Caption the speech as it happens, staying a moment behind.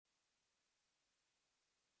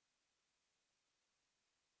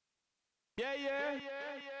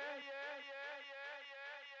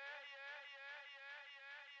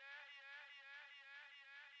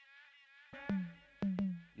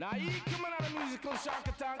Now he coming on a musical shark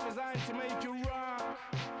attack designed to make you rock.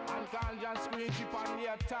 And ganja scream keep on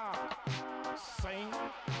the attack. Sing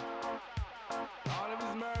all of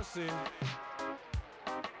his mercy.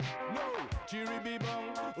 No, chiribi bong,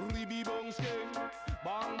 ribi bong sking,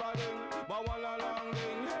 bang bading, bawala long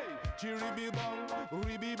ding. Hey, chiribi bong,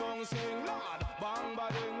 ribi bong sking, Lord, bang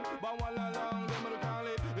bading, bawala long ding. They call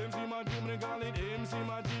it MC Magic, they call it MC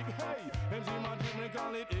Magic. Hey, MC Magic, they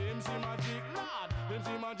call it MC Magic. Lord, MC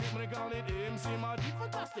Magic, they call it MC Magic.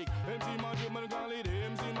 Fantastic, MC Magic, they call it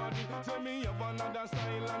MC Magic. Tell me you have another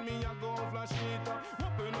style and me I go flash it.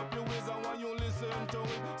 Open up your ways and while you listen to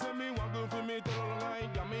it. Tell me what good for me to look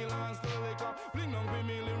like Gamila. Bring down for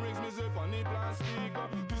me lyrics, me say funny plastic.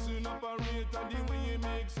 This is an operator, the way he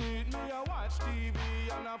makes it. Me a watch TV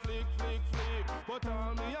and a flick. But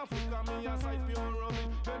all me a flick and me a sight pure rubbish.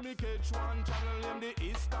 Then me catch one channel in the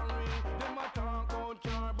history. Them a talk about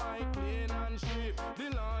car, bike, plane and ship. The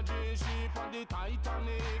largest ship and the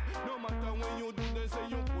Titanic. No matter when you do, they say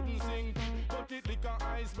you couldn't sink it. But it like an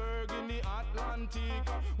iceberg in the Atlantic.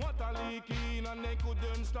 Water leaking and they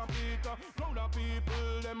couldn't stop it. Crowd of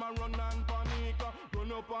people, them a run and panic.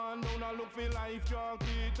 Run up and down and look for life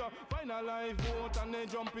jacket. Find a lifeboat and they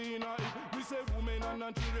jump in it. We say women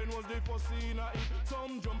and children was the first scene of it.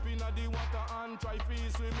 Some jump in the water and try to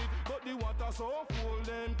swim it. But the water so cold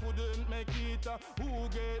them couldn't make it. Who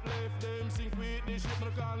get left them sink with the ship. Me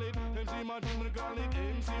call it MC Magic, me call it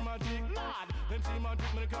MC Magic. Lord, MC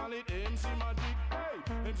Magic, me call it MC Magic. Hey,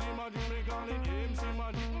 MC Magic, me call it MC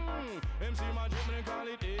Magic. MC Magic, me call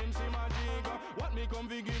it MC Magic. What me come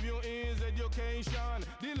to give you is education.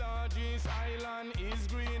 The largest island is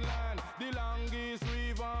Greenland. The longest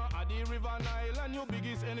river are the River Nile. And your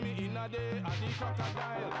biggest enemy in a day are the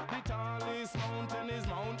crocodile. The tallest mountain is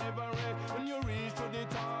Mount Everest. When you reach to the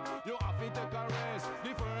top, you have to take a rest.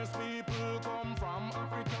 The first people come from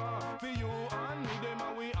Africa. For you and me, them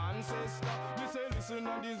are we ancestor. Me say listen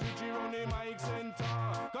to this Richie on the mic center.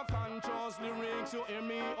 Cause conscious lyrics you hear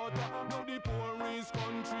me utter. Now the poorest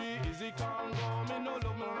country is the Congo. Me no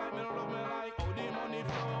love me like how the money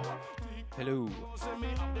flow. Hello.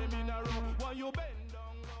 While you bend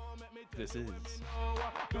down low, make me This is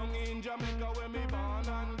down in Jamaica where me born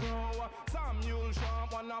and grow. Samuel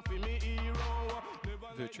Sharp, one of me hero.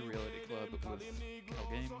 Virtual Reality Club with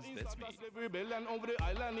Calgames, that's me. Rebellion over the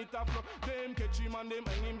island, it a flow. Them catch him and them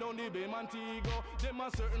hang him down the Bay Montego. Them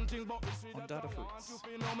are certain things but On Data Fruits.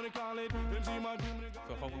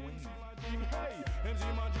 for Halloween. Hey, MC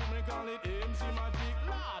Magic, me call it MC Magic.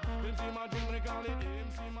 Lord, MC Magic, me call it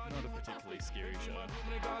MC Magic. Not a particularly scary shot,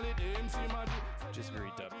 Me call it MC Magic. just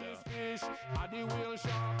very dubbed out. Fish at the whale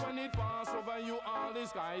shark when it pass over you, all the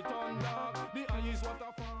sky turn dark. The ice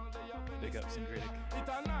waterfall they have Big ups and critic. it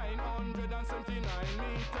a 979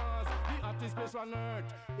 meters. The hottest place on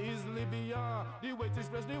earth is Libya. The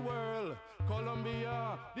wettest place in the world,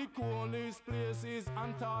 Colombia. The coolest place is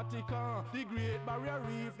Antarctica. The Great Barrier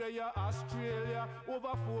Reef, they are Australia.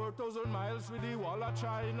 Over 4,000 miles with the wall of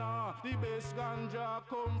China. The best ganja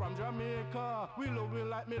come from Jamaica. We love me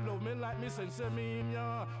like me sense me,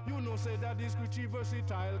 yeah. You know say that this pretty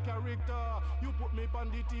versatile character. You put me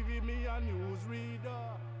on the TV, me a news reader.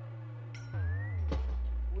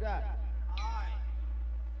 Who that?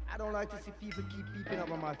 I don't like to see people keep peeping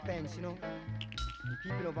over my fence, you know, and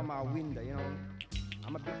peeping over my window, you know.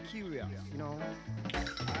 I'm a bit curious, you know.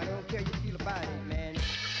 I don't care how you feel about it, man.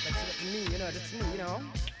 That's me, you know. That's me, you know.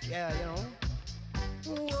 Yeah, you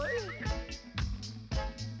know. Boy,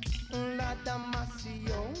 la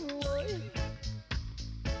damasio, boy.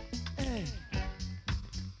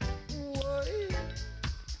 Boy,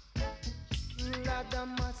 la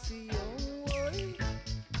damasio, boy.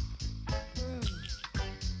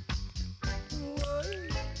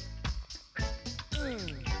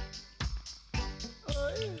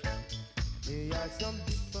 There are some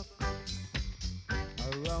people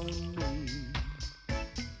around me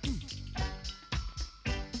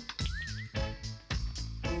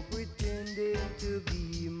who pretending to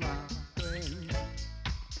be my friend.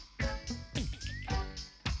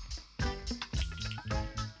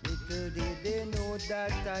 Little did they know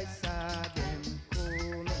that I saw them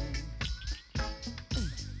coming.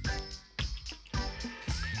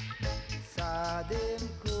 Saw them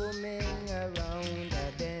coming around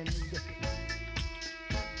a bend.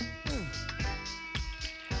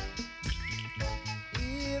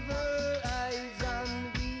 Evil eyes on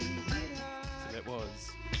wicked So hearts. that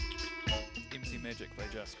was MC Magic by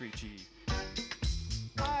Just Screechy.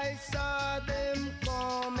 I saw them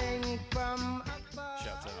coming from afar.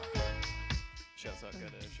 Shouts out. Shouts out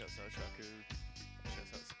Gada. Shouts out Shaku.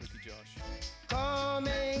 Shouts out Spooky Josh.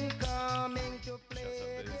 Coming to Shouts play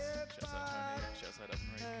out Viz. their Shouts out part. Tony. Shouts out Evan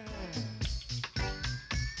Reek.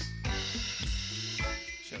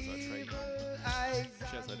 Shouts out Trey.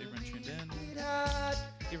 Shouts out everyone tuned in.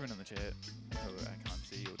 Everyone in the chat who I can't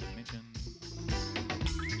see or didn't mention.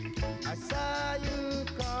 I saw you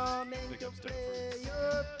coming Big to ups to play Fruits.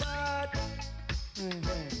 your part.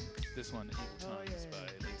 This one, Evil Times by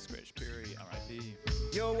Lee Scratch Perry, R.I.P.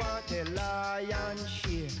 You want the lion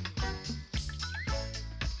share,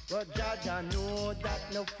 but Jaja know that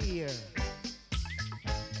no fear.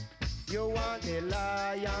 You want the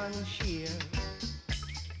lion share,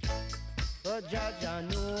 but Jaja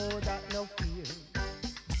know that no fear.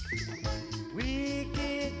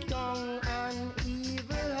 Wicked tongue and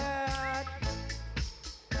evil heart.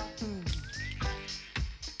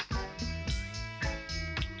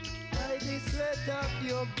 By the sweat of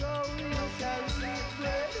your brow you shall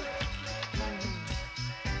regret.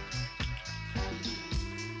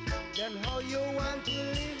 Then how you want to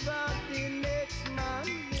live up the next man's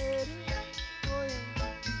head? Oh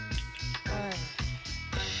yeah. Aye.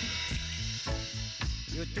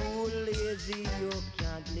 You're too lazy, you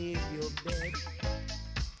can't leave your bed.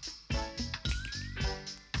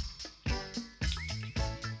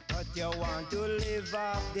 But you want to live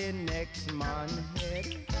off the next man's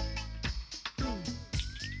head.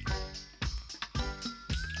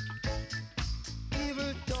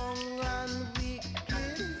 Evil tongue and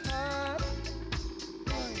wicked heart.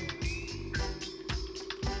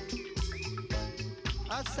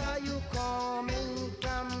 I saw you coming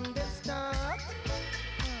from the start.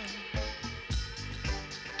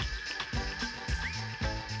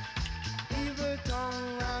 Evil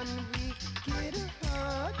tongue and wicked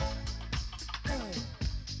heart.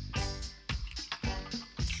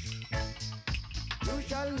 You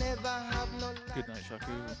shall never have no Good night,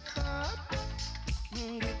 Shaku. heart.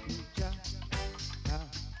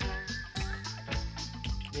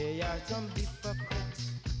 There are some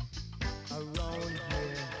hypocrites around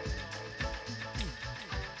here.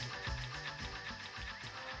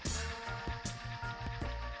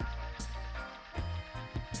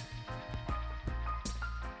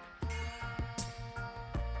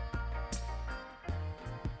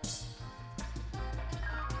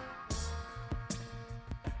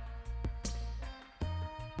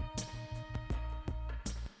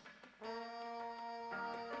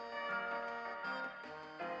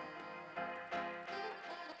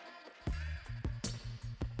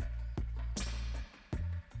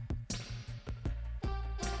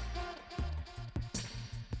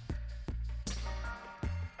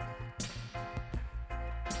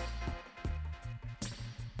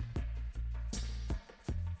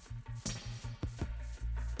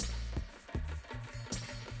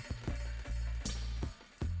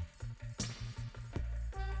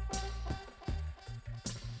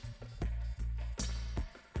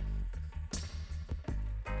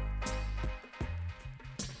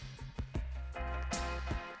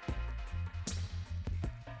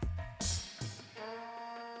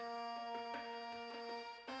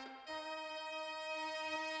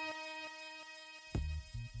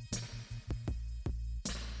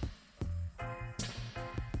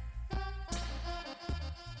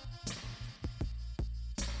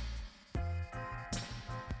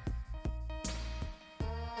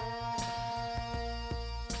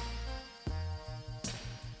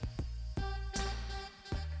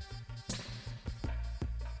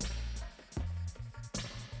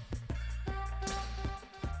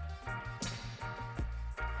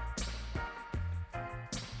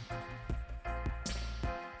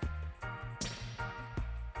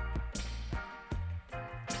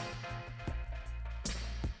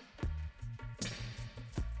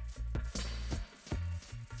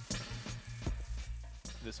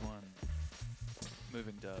 This one,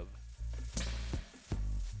 Moving Dove,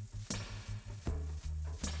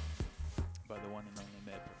 by the one and only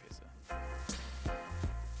Mad Professor.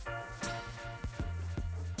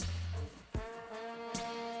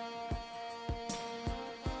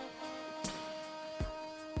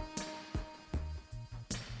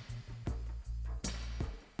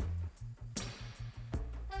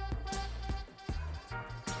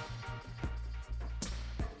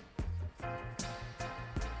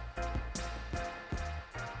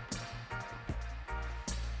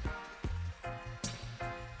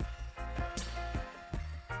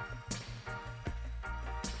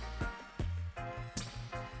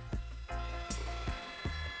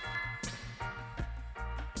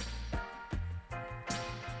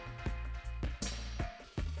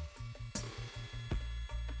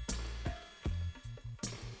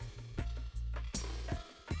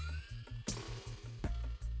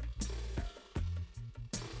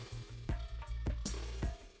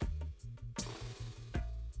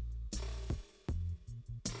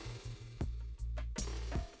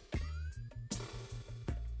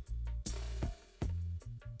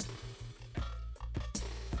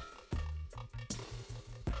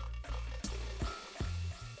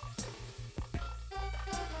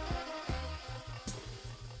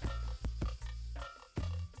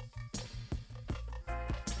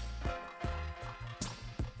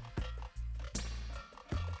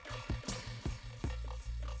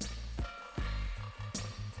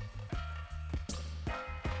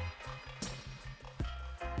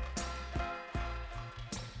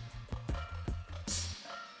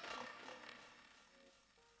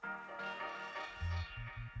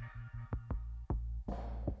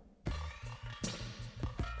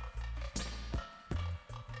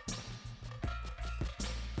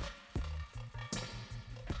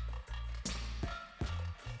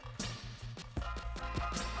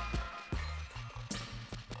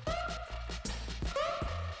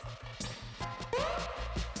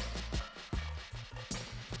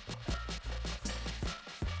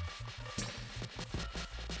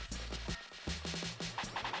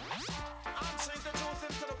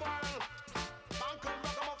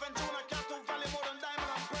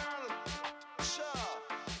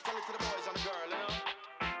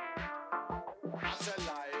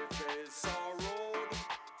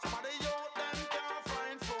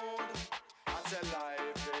 say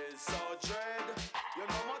life is so dread. You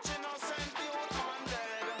know much innocent youth man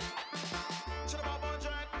dead. Should have been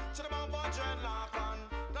dreadlock on.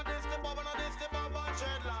 Not this the bubble, not this the bubble,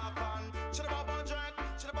 dreadlock on. Should have been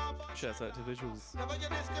dreadlock. Shouts out to Visuals. Never you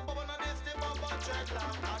this the bubble, not this the bubble,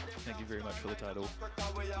 dreadlock on. Thank you very much for the title. A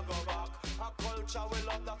culture we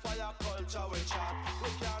love the fire, culture we chat. We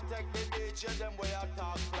can't take the DJ, them way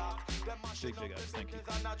attack black. Big ups, thank you.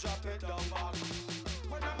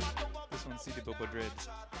 This one's CD Bobo Dread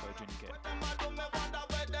by Jenny K.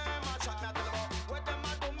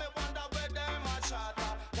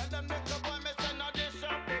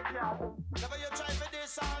 Never you try for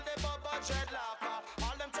this all the Bobo dreadlock.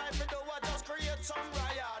 All them try for do is just create some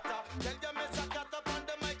riot. Tell you miss a cat up on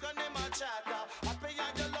the mic and him a chatter. Happy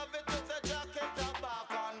and you love it with the jacket up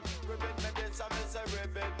back on. Ribbit me this and me say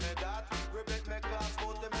ribbit me that. Ribbit me class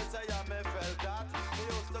boot me say yeah me felt that. We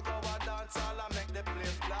used to go and dance all and make the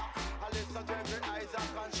place black. I listen to Gregory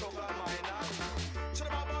Isaac and Sugar Miners. Should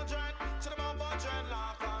have been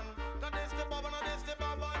dreadlock on. Not this the bubble, not this the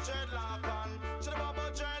bubble dreadlock on. Should have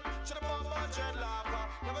been dreadlock.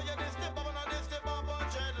 Never you this the bubble, not this the bubble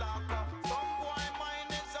dreadlock. Some boy mine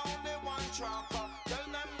is only one track. Tell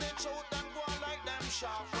them the truth and go like them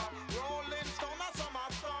sharp. Rolling stone and some are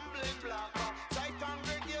stumbling block. Tight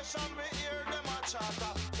congregation we hear them a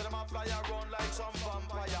chatter. Tell them a fly around like some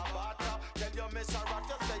vampire batter. Tell you miss a rat,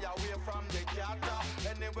 you stay away from the cat.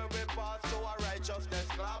 Anyway we pass to a righteousness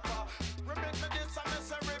clapper. Repeat me this and me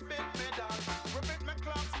say repeat me that. Repeat me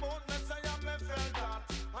clocks both me say and me felt that.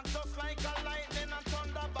 And just like a lightning and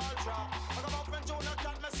thunderball drop. I come up when Jonah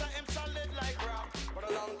cat me say him solid like rock. But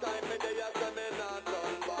a long time me day I tell me not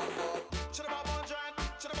turn back up. Should have been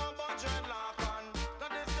dreadlock on. Not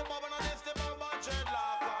this the bubble, not this the bubble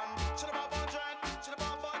dreadlock on. Should have been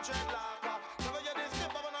dreadlock on. Never you this the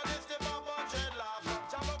bubble, not this the bubble dreadlock.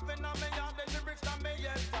 Jam up in a me yard, the lyrics that me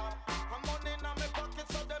yet top. I'm money in me pocket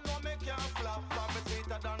so them know me can't flop. From me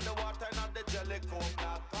sweeter than the water and the jelly coke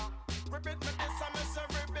knock. Repeat me this and me say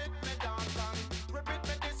repeat me that. Repeat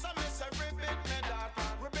me this and me say repeat me that.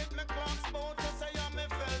 Repeat me clocks bout to say and me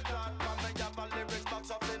felt that. From me have a lyrics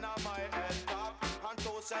box up in my head top. And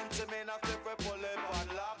 2 cents me in a flip we pull it on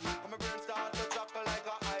lock. And my brain start to chuckle like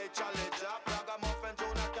a high challenge jack. Ragamuffin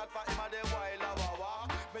Jonah cat for him a the while of a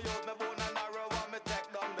walk. Me use me bone and arrow and me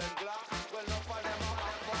take down them glass. Well enough for them a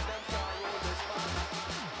back but them can't roll this fast.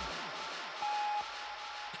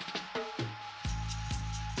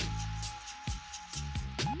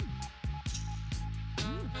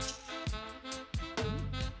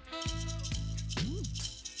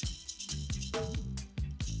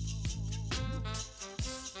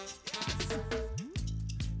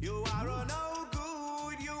 You are a no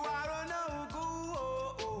good, you are a no good.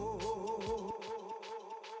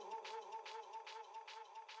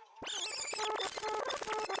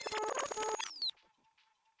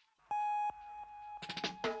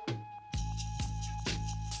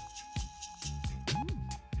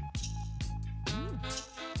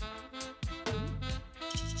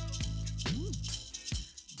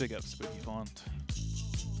 Big up Spooky Font.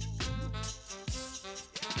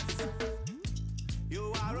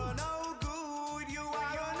 You are a no good, you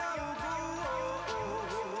are a no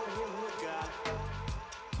good.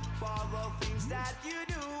 For the things that you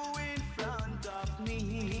do in front of me.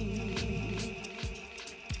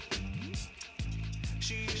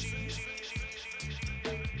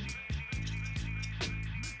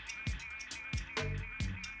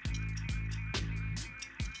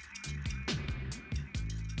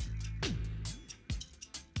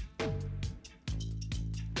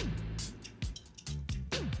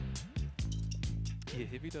 Yeah,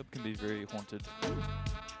 heavy dub can be very haunted,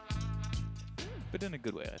 but in a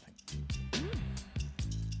good way, I think.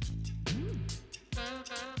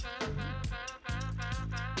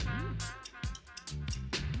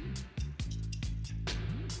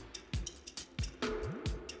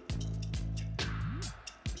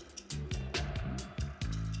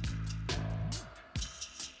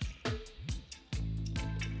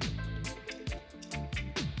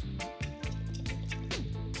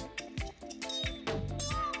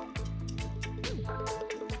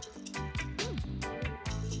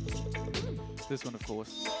 This one, of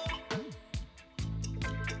course,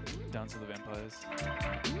 Dance of the Vampires,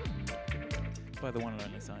 by the one and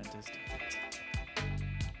only Scientist.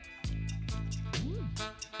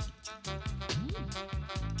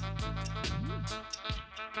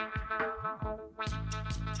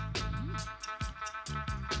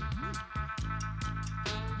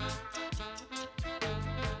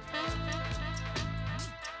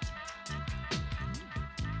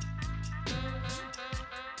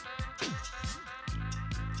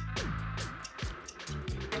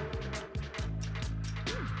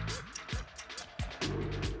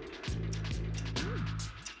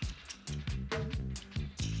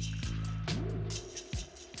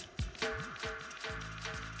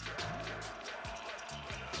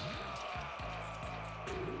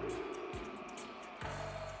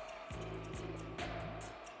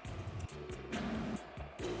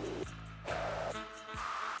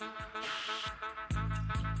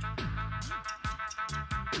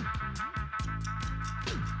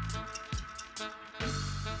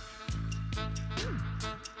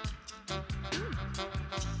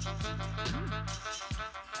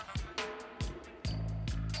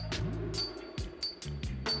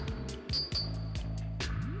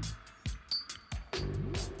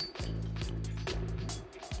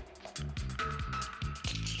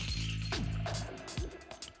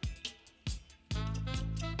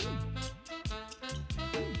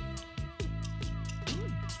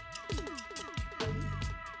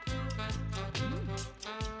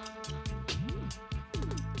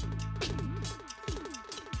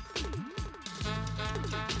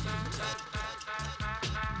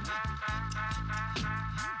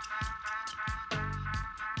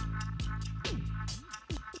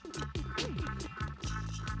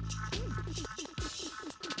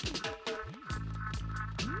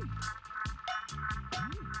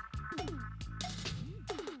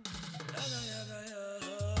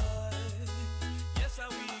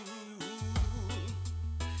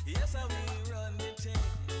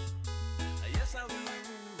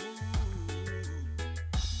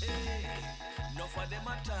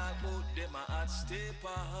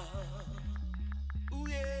 stepper. Ooh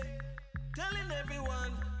yeah, telling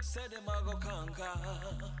everyone, say them a go conquer.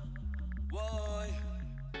 Boy,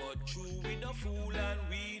 but you we no fool and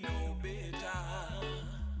we know better.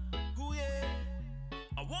 Ooh yeah,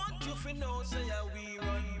 I want you to know, say how we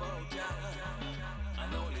run bout ya.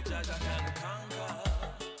 And only Jaja can conquer,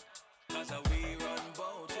 cause we run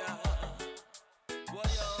bout ya. Boy,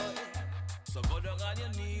 so go down on your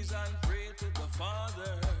knees and pray to the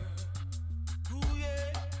Father. Ooh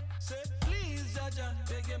yeah, say please Jaja,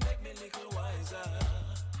 beg you make me little wiser.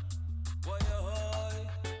 Boy,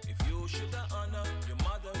 if you should honor your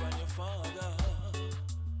mother and your father.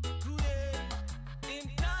 Ooh yeah, in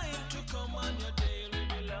time to come on your day will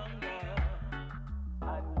be longer,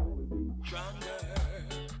 and you will be stronger.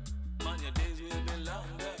 On your days will be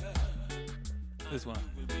longer. This one,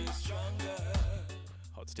 will be stronger.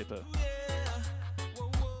 Hot Stepper,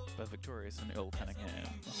 by Victorious and Earl Cunningham.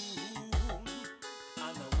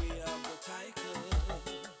 And we have the title.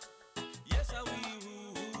 Yes, we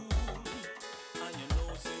rule. And you know,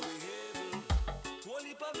 say we able. Whole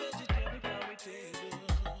heap of vegetable can we table.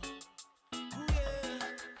 Ooh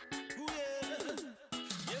yeah, ooh yeah.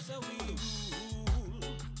 Yes, we rule.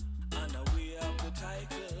 And we have the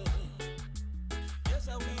title. Yes,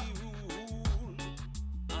 we rule.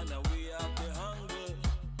 And we have the hunger.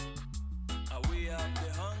 We have the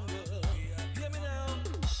hunger. Hear me now.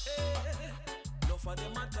 No for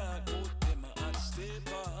them attack, put them at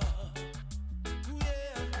stepper. Ooh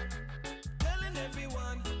yeah, telling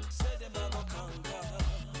everyone, say them a go conquer.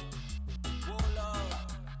 Oh Lord,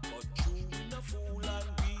 but you no fool and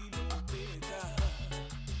we no better.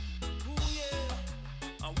 Ooh yeah,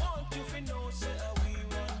 I want you to know, say how we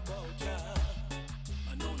run bout ya.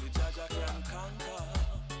 And only Jaja can conquer.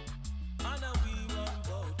 And how we run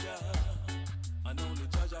bout ya. And only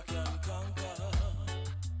Jaja can conquer.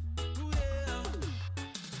 Ooh yeah.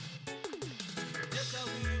 Yes, how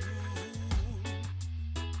we rule.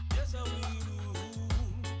 Yes, how we rule.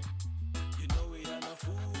 You know we are no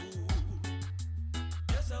fool.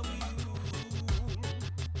 Yes, how we rule.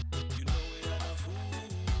 You know we are no fool.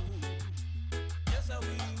 Yes, how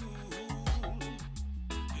we rule.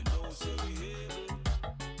 You know say we able.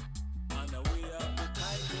 And now we have the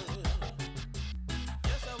title.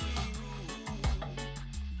 Yes, how we rule.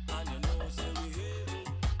 And you know say we able.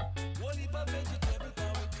 One heap of vegetable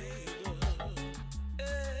can we table.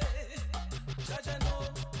 Hey, Jaja know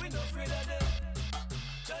we no afraid of them.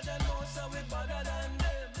 Jaja know say we better than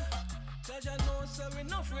them. Jaja know say we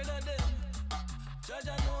no afraid of them.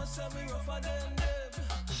 Jaja know say we rougher than them.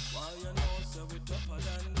 Why you know say we tougher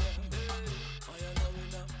than them? Hey, why you know we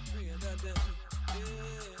not afraid of them?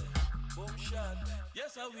 Hey, boom shot.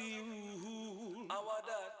 Yes, how we rule. Our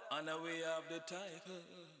that, and now we have the title.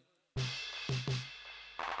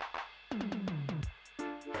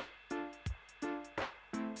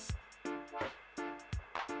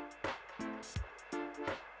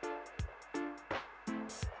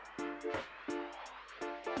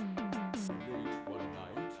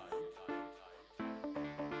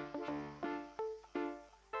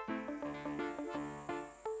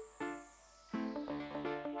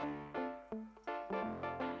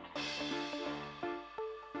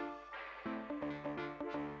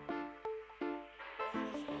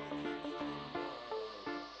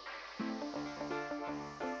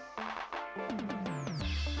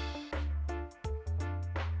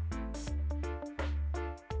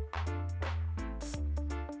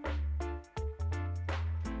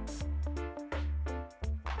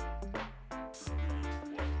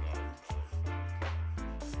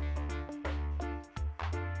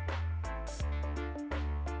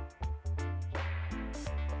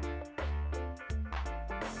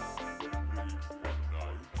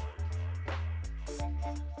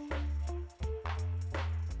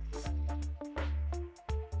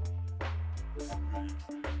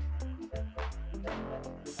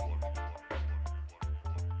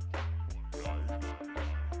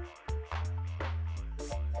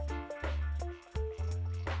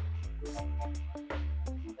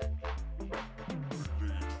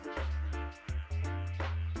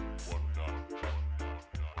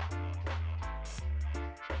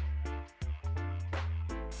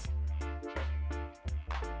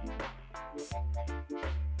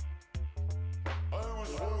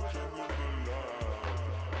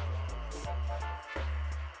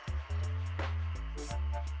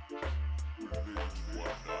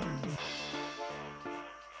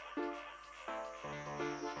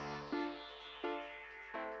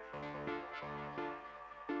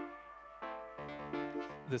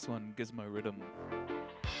 This one, Gizmo Rhythm.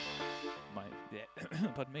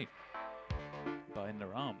 Pardon me. By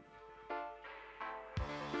Naram.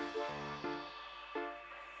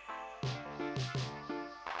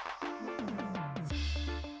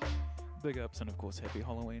 Big ups and of course happy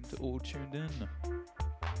Halloween to all tuned in.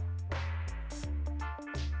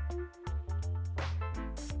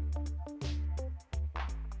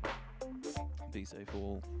 Be safe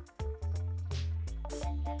all.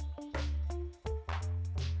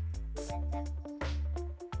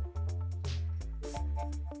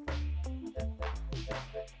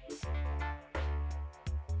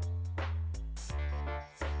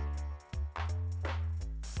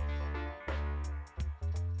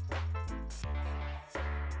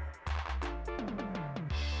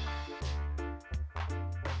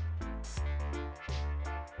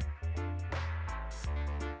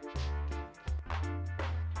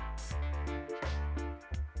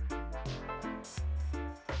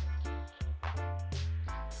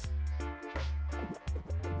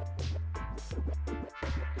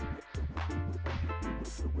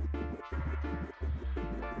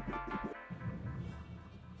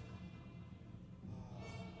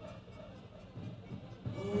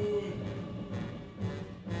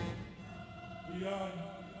 Beyond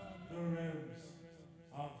the realms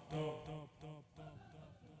of dub,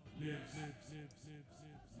 lives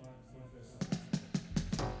my professor.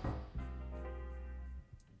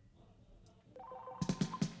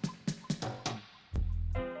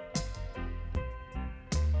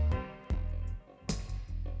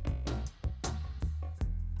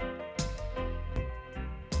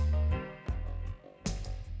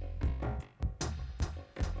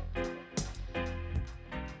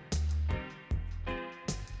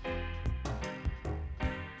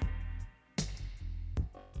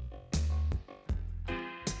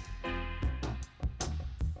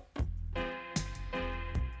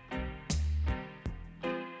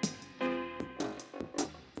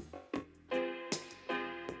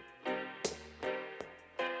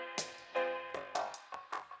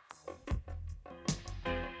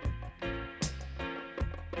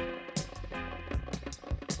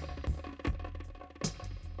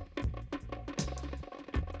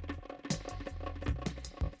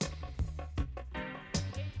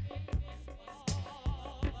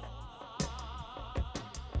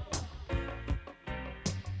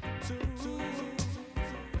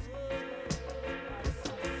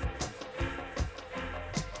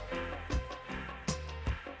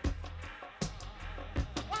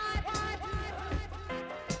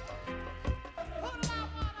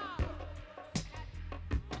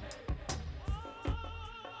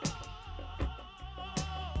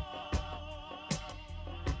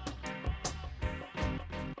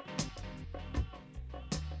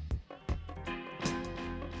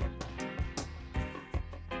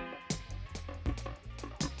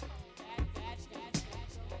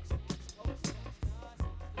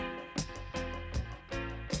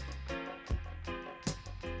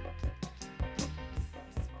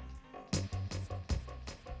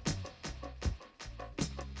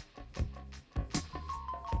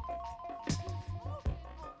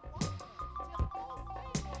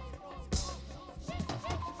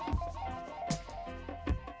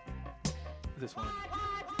 This one,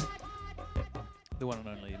 the one and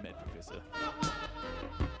only Mad Professor,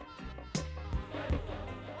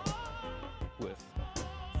 with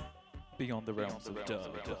Beyond the Realms of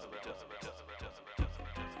Dub.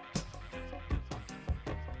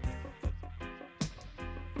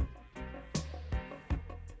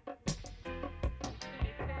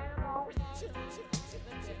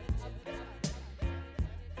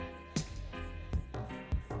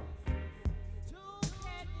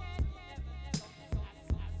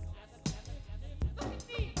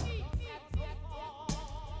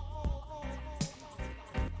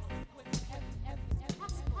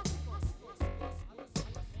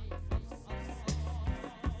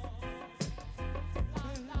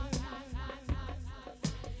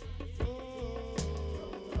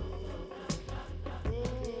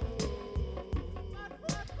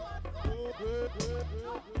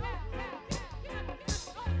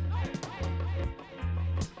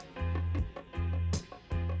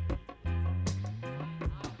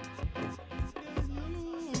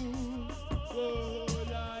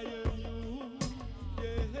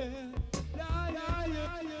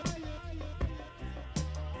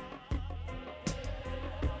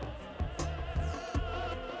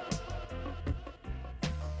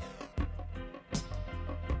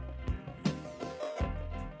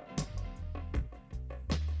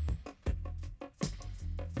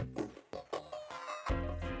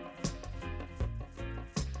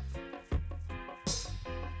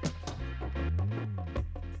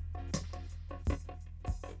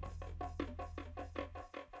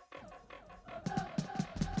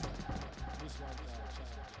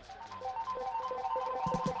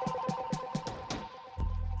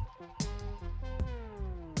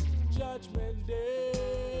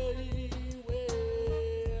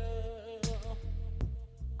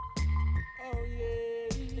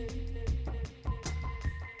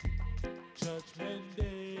 Judgment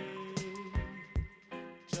Day,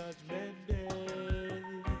 Judgment Day,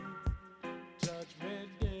 Judgment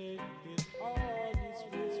Day is on its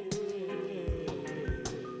way.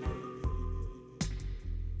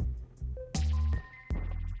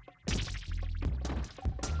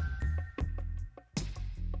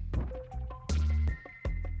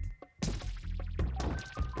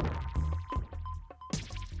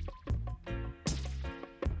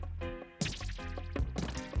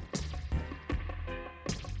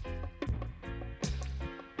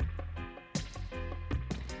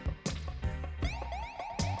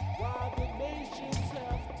 While the nations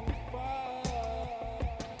have to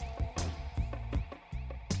fight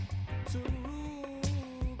to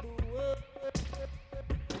rule the world.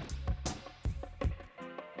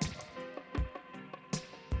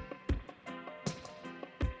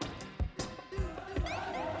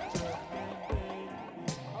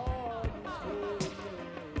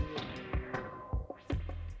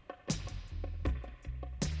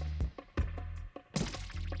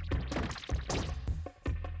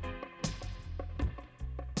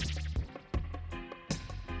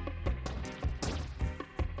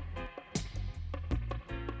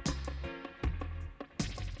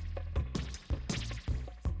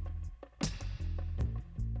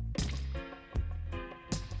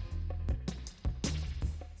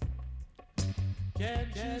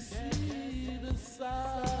 Can't you see the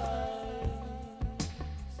signs?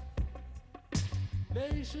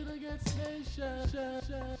 Nation against nation.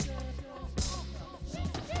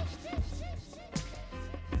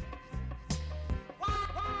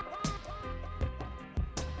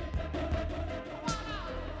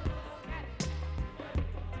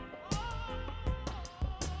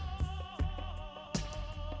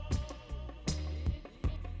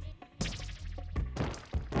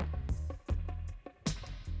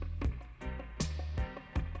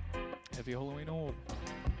 Heavy Halloween all.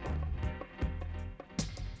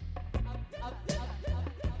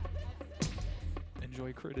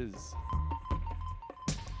 Enjoy critters.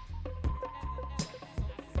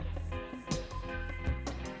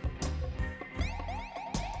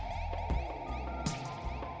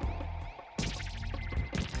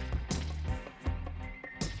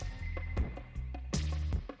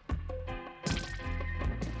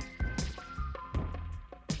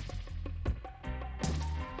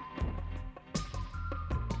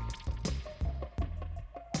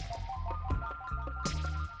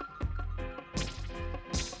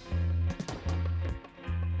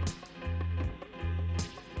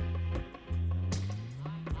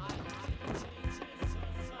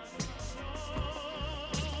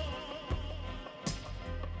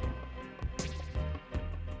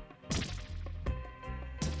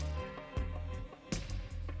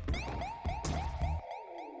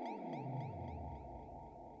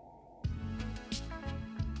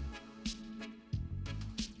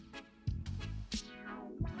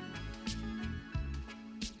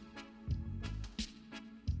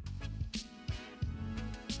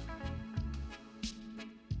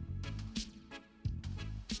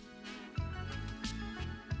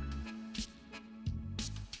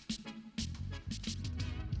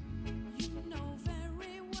 You know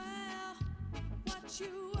very well what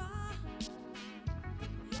you are.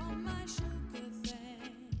 You're my sugar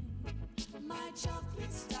thing, my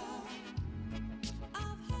chocolate star.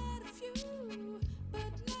 I've had a few,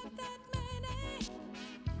 but not that many.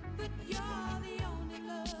 But you're the only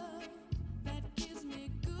love that gives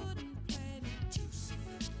me good and plenty. Juicy,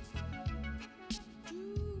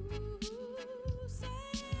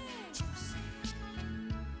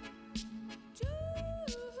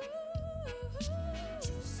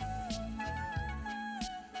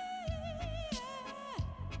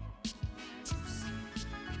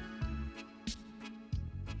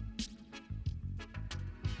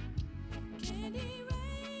 candy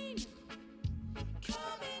rain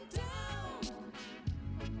coming down.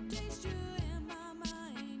 Taste you in my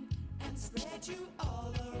mind and spread you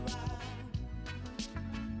all around.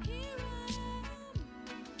 Here I am,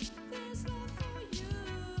 there's love for you.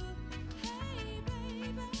 Hey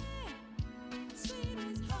baby, sweet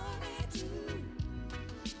as honey too.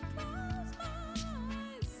 Close my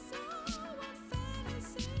eyes, so a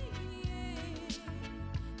fantasy,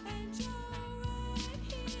 and you're right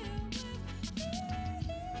here with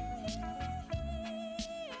me.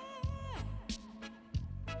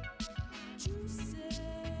 Juicy,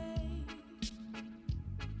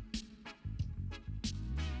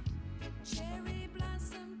 cherry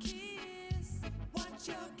blossom kiss. What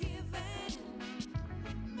you're giving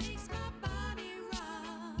makes my body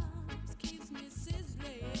rise, keeps me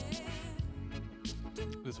sizzling.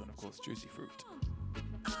 This one, of course, Juicy Fruit.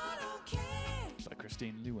 I don't care.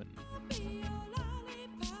 Christine Lewin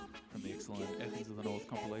from the excellent Athens of the North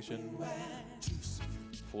compilation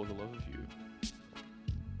For the Love of You.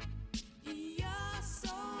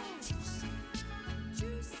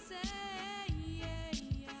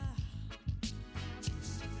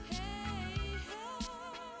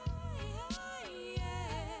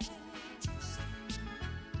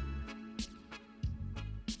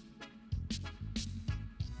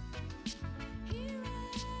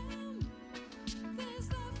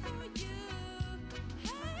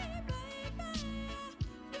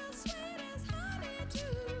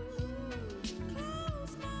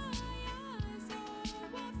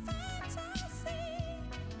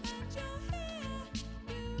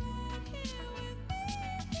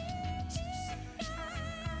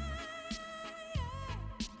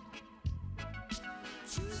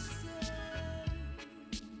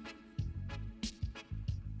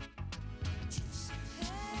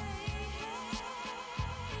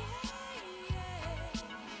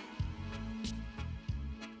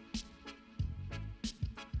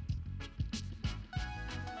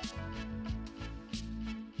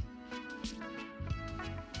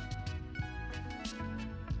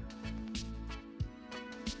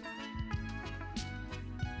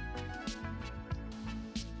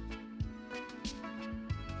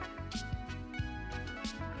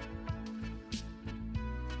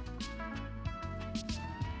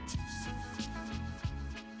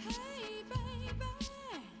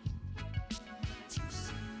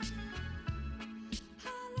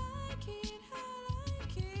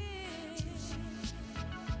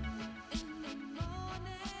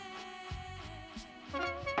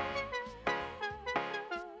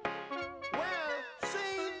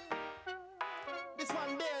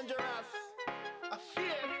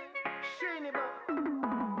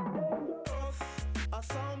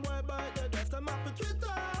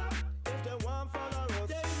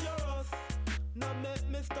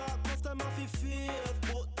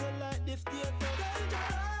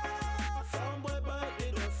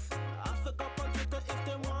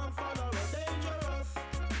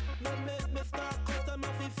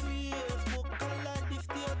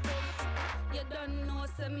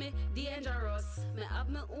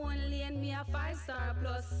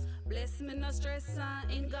 Bless me no stress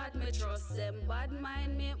and in God me trust them. Bad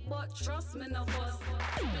mind me but trust me no fuss.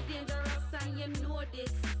 Me dangerous and you know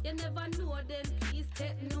this. You never know then please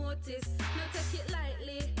take notice. No take it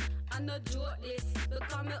lightly and no joke this.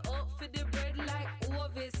 Because me up for the bread like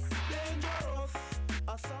Ovis. Dangerous,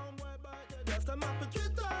 a somewhere by the dust. I'm up for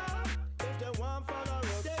Twitter. If they want follow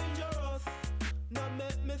us. Dangerous, no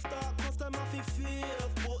make me start cause them off your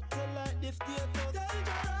fears. Put to like this status.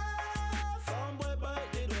 Dangerous. Somewhere by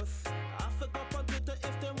the dust. I forgot on Twitter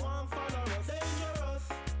if they want follow us. Dangerous.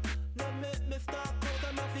 No make me stop cause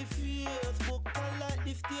I'm off the Facebook. I like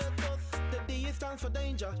the status. The D stands for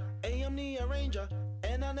danger. A I'm the arranger.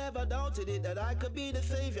 And I never doubted it that I could be the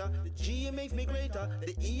savior. The G it makes me greater.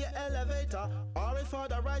 The E a elevator. R is for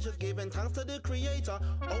the righteous, giving thanks to the creator.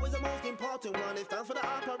 Always the most important one, it stands for the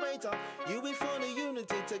operator. U is for the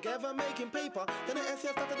unity, together making paper. Then the S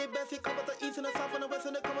starts the best, it covers the east and the south and the west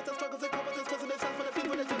and the covers the struggles, it covers the stress and the sense for the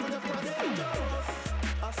people that just want to press. Dangerous,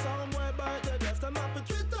 a somewhere by the dust. I'm up for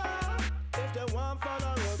Twitter. If they want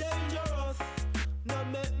follow us. Dangerous, no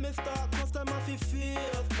make me start cause them off your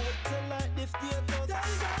fears. Put to like this status.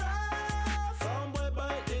 Dangerous, somewhere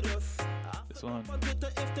by the dust. This one,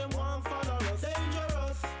 If they want follow us.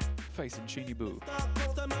 Dangerous, Facing Sheeny Boo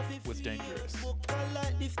with Dangerous.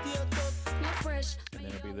 Not fresh. And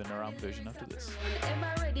then it'll be the Naram version after this.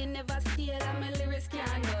 Ever ready, never steal, and my lyrics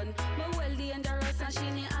can't done. My well dangerous and she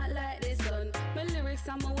ain't act like the sun. My lyrics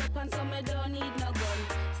are my weapon, so me don't need no gun.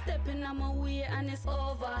 Stepping on my way and it's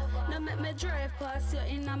over. Now make me drive past you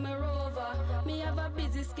in a my rover. Me have a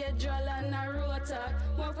busy schedule and a rota.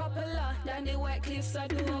 More popular than the White Cliffs of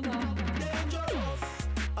Dover. Dangerous,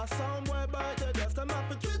 a somewhere by the dust. I'm up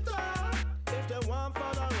for Twitter. If they want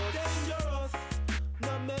follow us. Dangerous,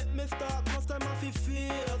 no make me start cause them off your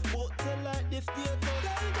fears. Put to like this status.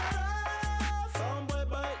 Dangerous, somewhere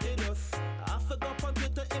by the dust. I forgot on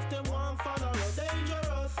Twitter if they want follow us.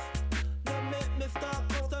 Dangerous, no make me start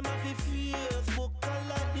cause them off your fears. Put to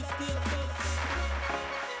like this status.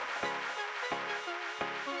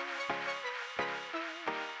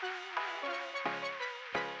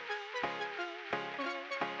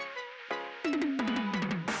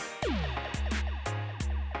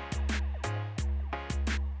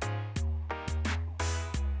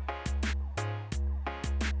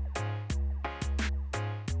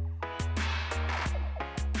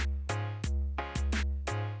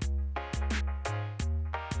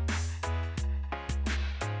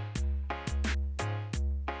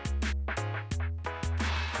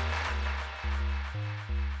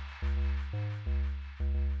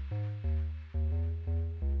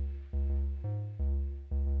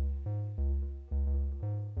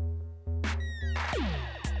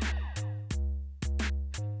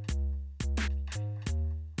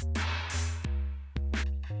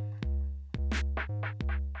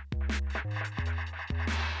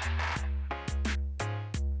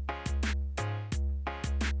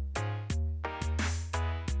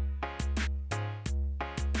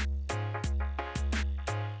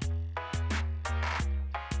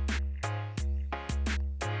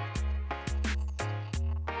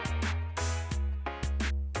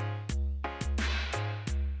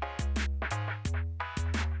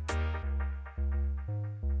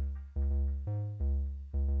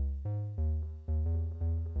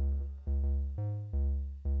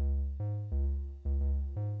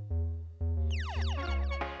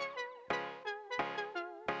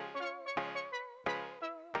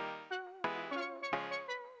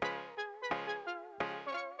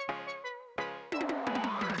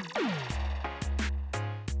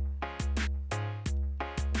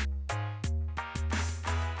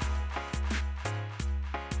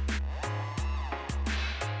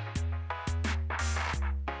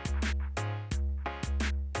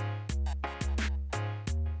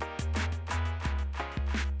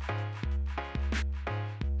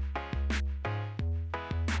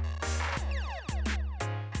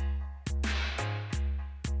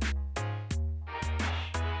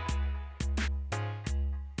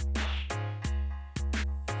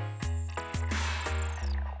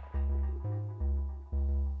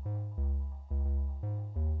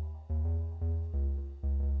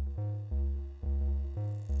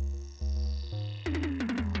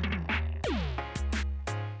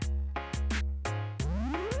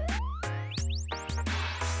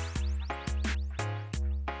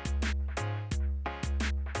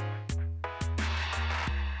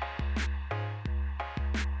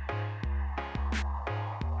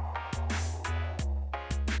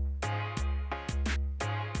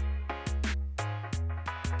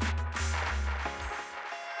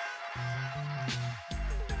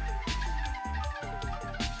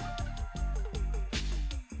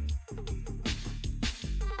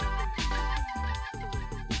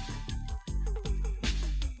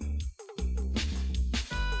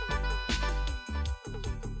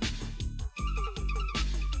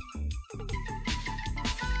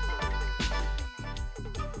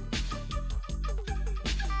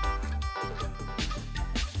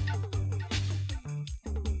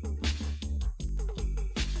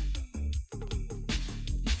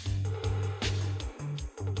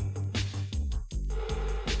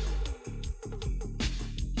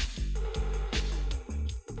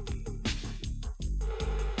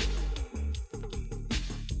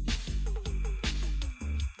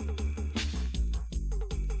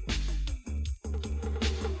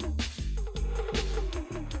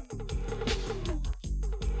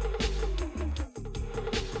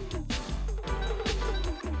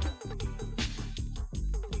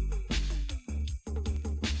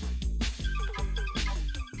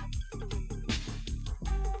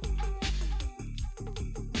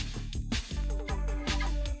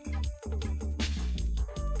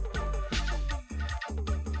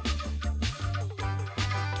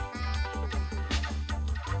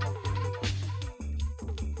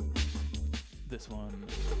 This one,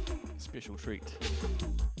 Special Treat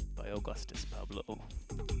by Augustus Pablo.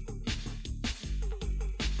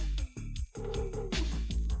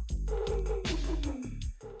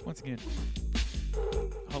 Once again,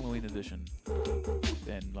 Halloween edition,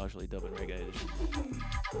 then largely dub and reggae edition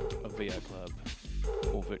of VR Club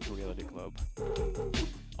or Virtual Reality Club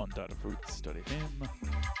on datafruits.fm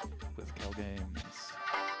with Calgames.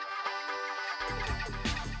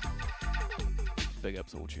 Big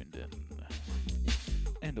ups all tuned in.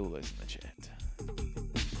 And all those in the chat.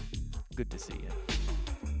 Good to see you.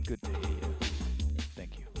 Good to hear you.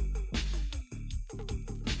 Thank you.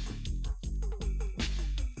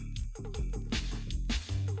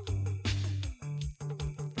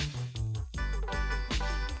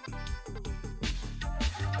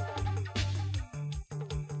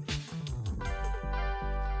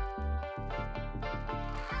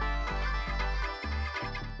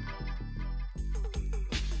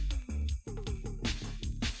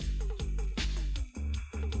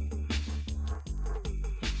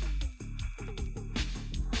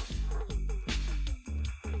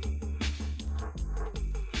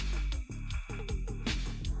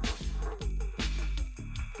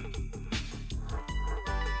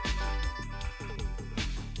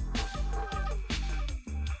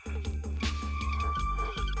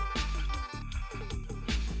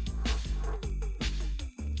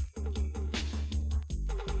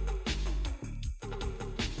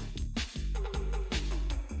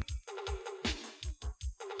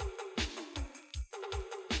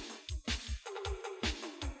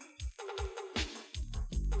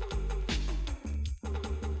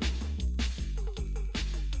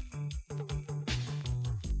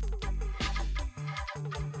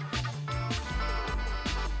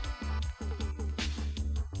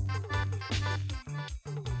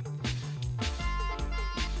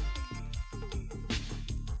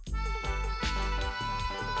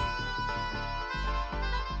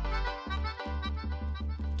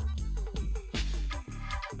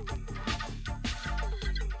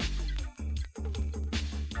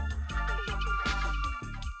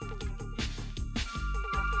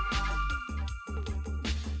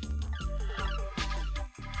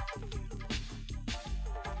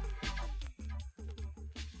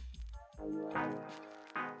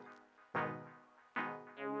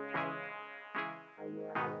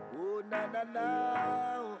 na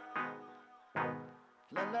no.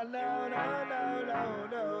 No, no, no, no, no, no,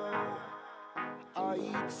 no.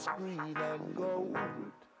 It's green and gold.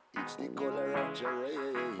 It's the color of the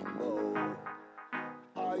rainbow.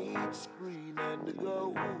 It's green and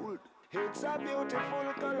gold. It's a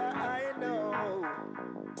beautiful color, I know.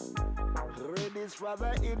 Red is for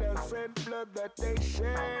the innocent blood that they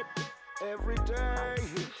shed every day.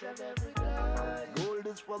 Gold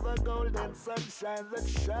is for the golden sunshine that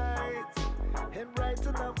shines and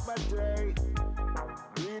brighten up my day.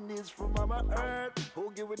 Green is for Mama Earth,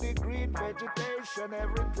 who give it the green vegetation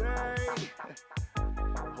every day.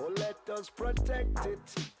 Oh, let us protect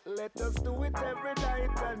it. Let us do it every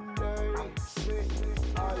night and day. Say,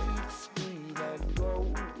 it's green and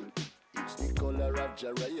gold. It's the color of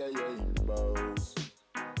the rainbows.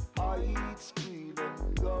 It's green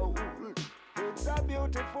and gold. It's a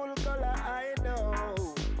beautiful color, I know.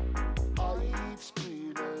 It's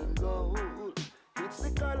green and gold. It's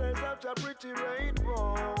the colors of the pretty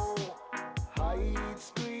rainbow.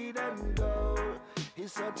 It's green and gold.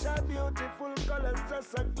 It's such a beautiful color,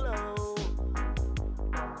 just a glow.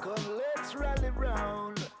 Come, let's rally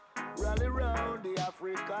round the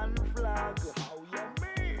African flag. How you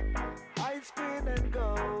mean? It's green and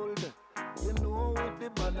gold. You know, with the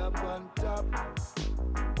banner on top.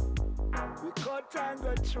 We cut and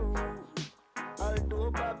go through.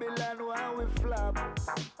 Although Babylon while we flap,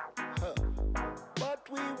 but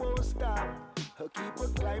we won't stop. Keep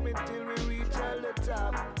on climbing till we reach all the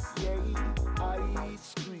top. Yeah,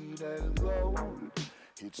 it's green and gold.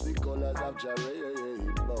 It's the colors of the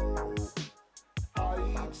rainbow.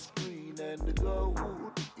 It's green and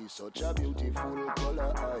gold. It's such a beautiful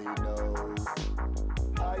color, I know.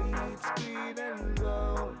 It's green and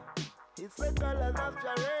gold. It's the colors of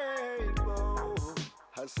the rainbow.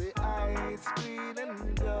 I say it's green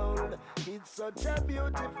and gold. It's such a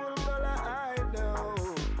beautiful color, I know.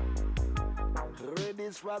 Red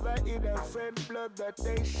is for the innocent blood that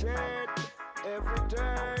they shed every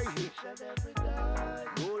day.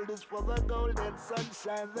 Gold is for the golden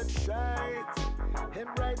sunshine that shines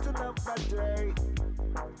and brighten up my day.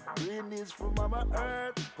 Green is for Mama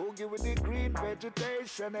Earth, who give it the green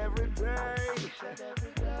vegetation every day.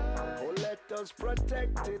 Oh, let us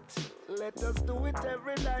protect it. Let us do it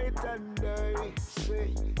every night and day.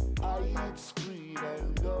 Say, it's green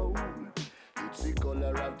and gold. It's the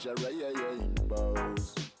color of the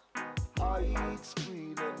rainbows. It's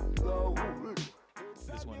green and gold.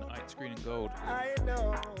 This one, It's Green and Gold, I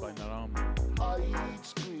know. by Naram.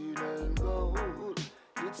 It's green and gold.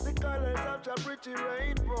 It's the colors of the pretty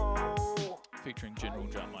rainbow. Featuring General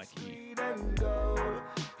John Mikey. Green and gold.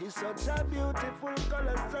 It's such a beautiful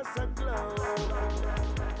color, just a glow.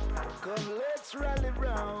 Come, let's rally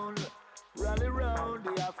round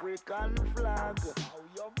the African flag. How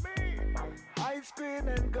you mean? It's green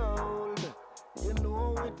and gold. You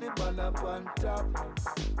know, with the banner on top.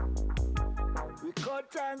 We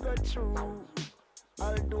cut and go through.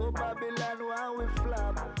 Although Babylon while we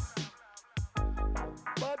flap,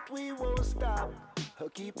 but we won't stop.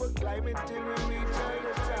 Keep on climbing till we reach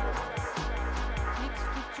the top. ミックス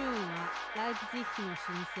チューンはライブジッヒの老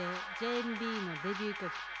舗 J&B のデビュー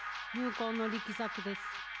曲「入魂の力作」です。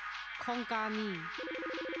コンカーミー。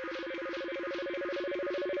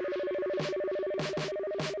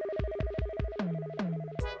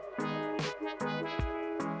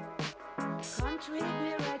Can't treat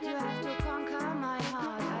me right, you have to conquer my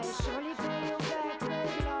heart. I surely pay you back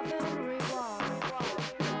with love and reward.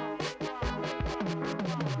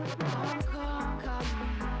 Conquer me.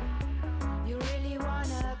 You really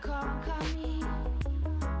wanna conquer me?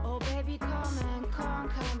 Oh baby, come and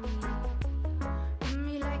conquer me.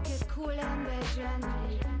 Me like it cool and very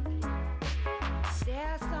gently. There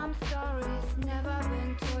are some stories never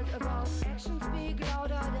been told about actions speak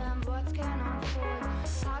louder than words can unfold.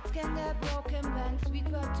 Hearts can get broken when sweet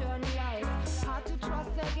words turn life. Hard to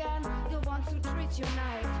trust again the ones who treat you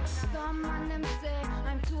nice. Some on them say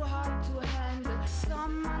I'm too hard to handle.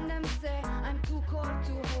 Some on them say I'm too cold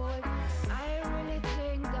to hold. I really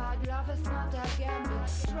think that love is not a gamble.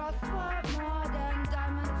 Trust worth more than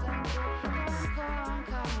diamonds and gold.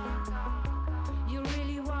 Conquer me. You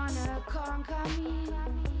really wanna conquer me?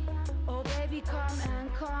 Oh baby, come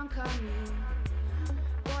and conquer me.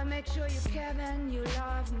 Boy, make sure you care when you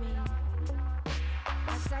love me.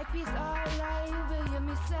 A side piece all live, will you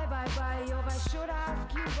me say bye-bye? Oh, I should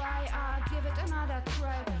ask you why, I'll give it another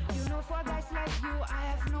try. You know, for guys like you, I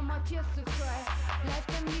have no more tears to cry. Life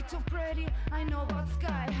can be too pretty, I know about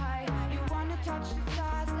sky high. You wanna touch the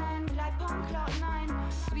stars and glide on cloud nine.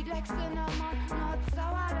 Sweet like cinnamon, not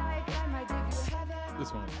sour like I might give you heaven.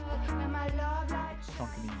 This one. And my love like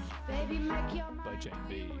Conquer Me Baby, make your by mind Jane up,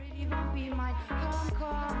 B. you really won't be mine.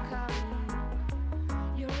 Conquer me.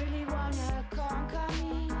 You really wanna conquer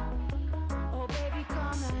me. Oh baby,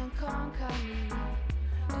 come and conquer me.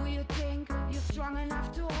 Do you think you're strong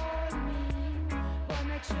enough to hold me? Well,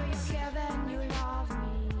 make sure you care then you love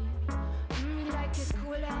me. Me like it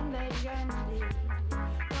cool and very gently.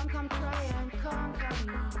 Come try and conquer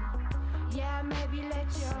me. Yeah, maybe let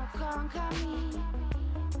you conquer me.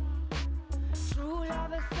 True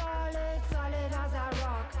love is solid, solid as a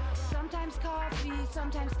rock. Sometimes coffee,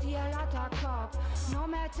 sometimes tea, a lot of cup. No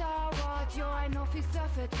matter what, yo, I know fi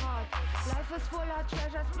surf it hot. Life is full of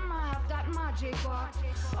treasures, I have that magic box.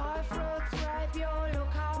 All fruits ripe, yo, look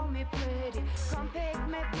how me pretty. Come pick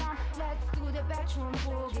me plum, let's do the bedroom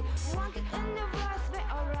boogie. Want it in the verse, but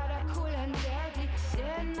I'd rather cool and dirty.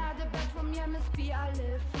 Then at the bedroom, yeah, must be a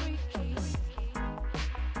little freaky.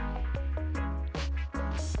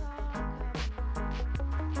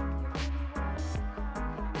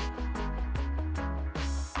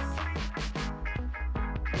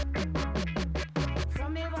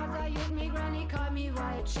 From me was a youth, me granny called me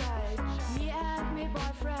white child. Me and me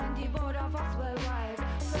boyfriend, the both of us were wild.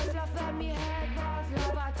 First love that me had was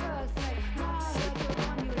love at first sight. Now I had the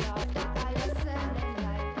one you love, that I lesson in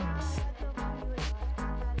life.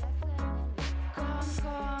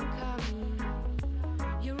 Conquer me.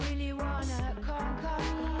 You really wanna conquer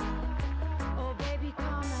me? Oh baby,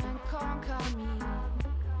 come and conquer me.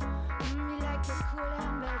 Me like you cool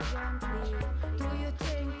and very gently. Do you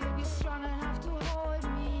think you're strong enough to hold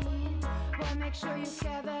me? Well, make sure you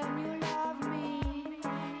care and you love me.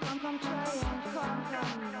 Come try and conquer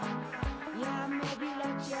me. Yeah, maybe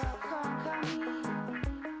let you conquer me.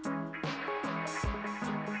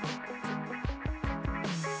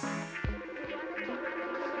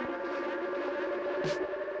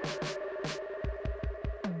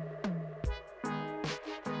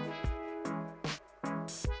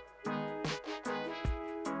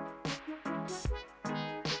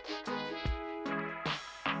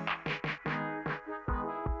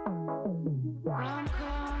 Come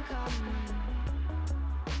conquer me.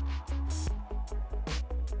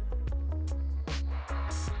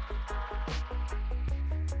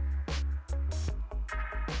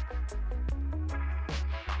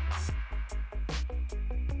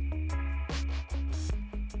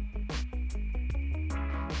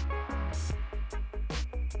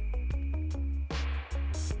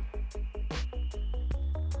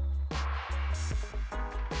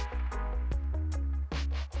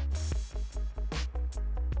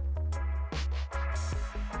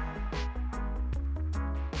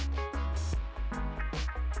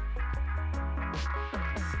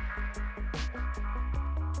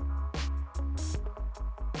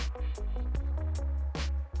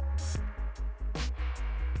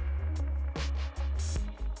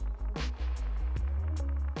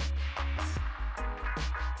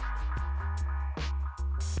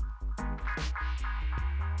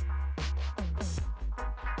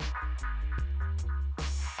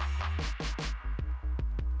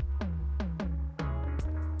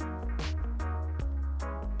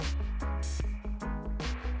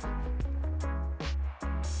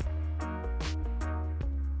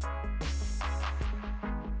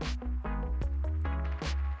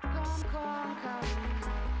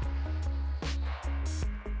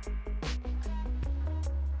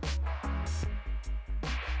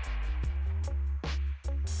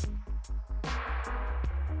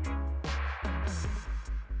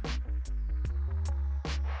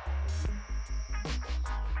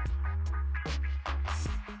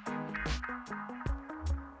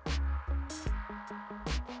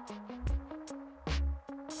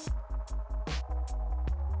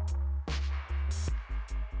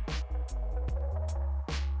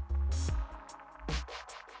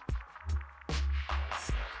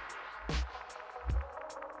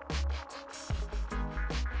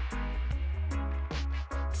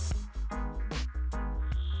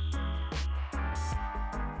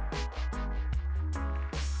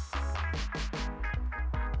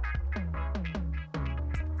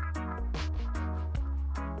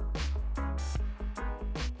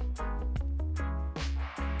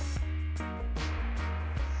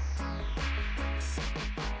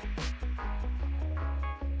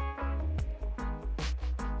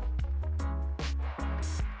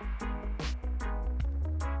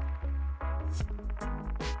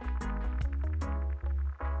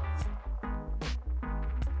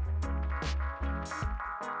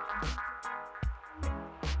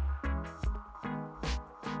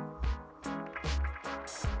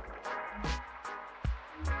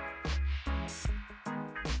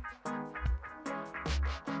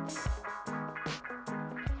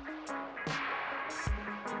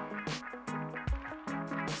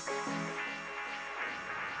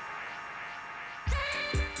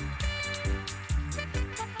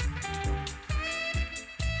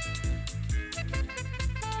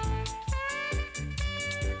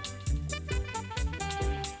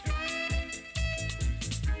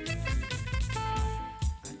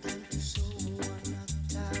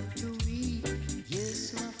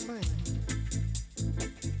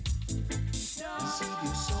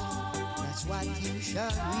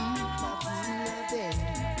 shall reap a them.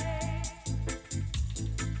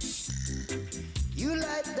 You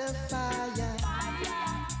light the fire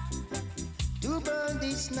to burn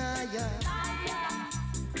this naya,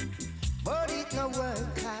 but it no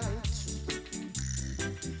work out.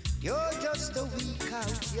 You're just a weak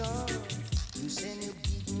out, yo. You send your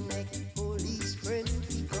big neck police friend,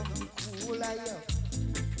 he come cool I up,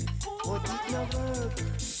 but it no work.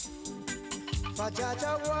 For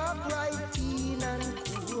Jaja walk right in and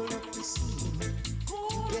cool up the scene.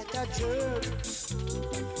 You get a jerk.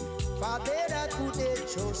 For better could they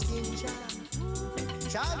trust in Jah.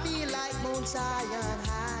 Shall be like Mount Zion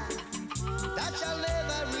high, that shall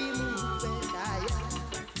never remove it higher.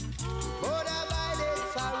 But abided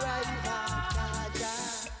forever, Jaja.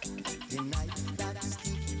 The knife that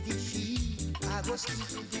stick the sheep, I go stick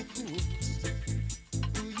the goat.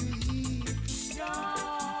 Do you hear?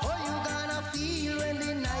 Oh, you gonna feel when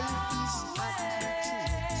the knife is at the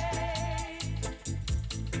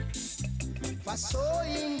truth. For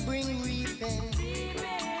sowing bring reaping,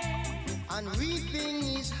 and reaping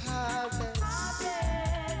is harvest.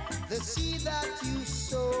 The seed that you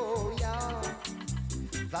sow, yeah,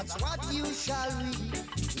 that's what you shall reap,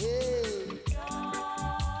 yeah.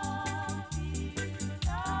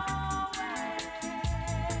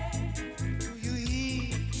 Do you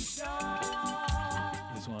hear?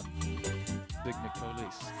 This one, Big Nick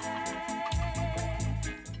Police.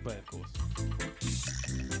 But of course,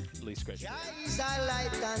 least scratch. Jah is our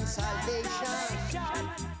light and salvation.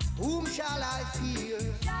 Whom shall I fear?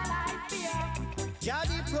 Jah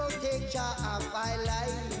the protector of my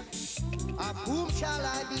life. Of whom shall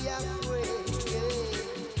I be afraid? Yeah.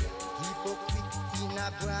 Hypocrite in a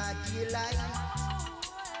broad daylight,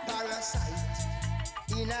 parasite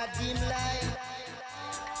in a dim light,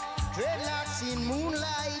 dreadlocks in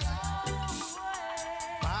moonlight,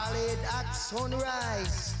 pallid at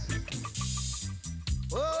sunrise.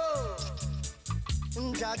 Oh,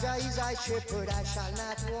 Jaja is thy shepherd, I shall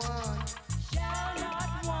not want.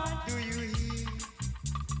 Do you hear?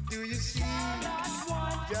 Do you see?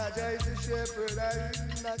 Jaja is the shepherd, I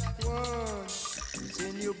will not want.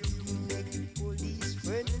 Send your big neck police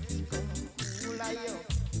friend, come pull I up.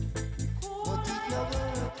 But it no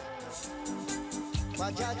work.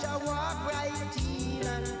 For Jaja walk right in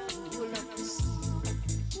and pull up the sea.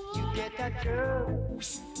 You get a jerk.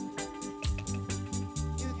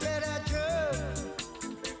 You get a jerk.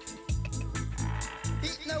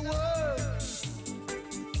 It no work.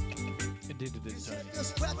 Indeed it is, Tony. Just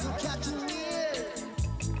spread to catch a wheel.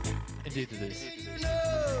 Indeed it is. You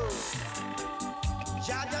know,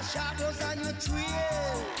 Jaja shadows on your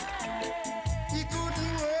trail. He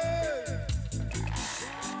couldn't work.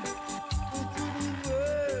 He couldn't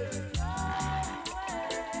work.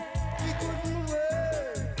 He couldn't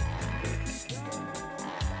work.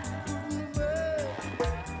 Couldn't work.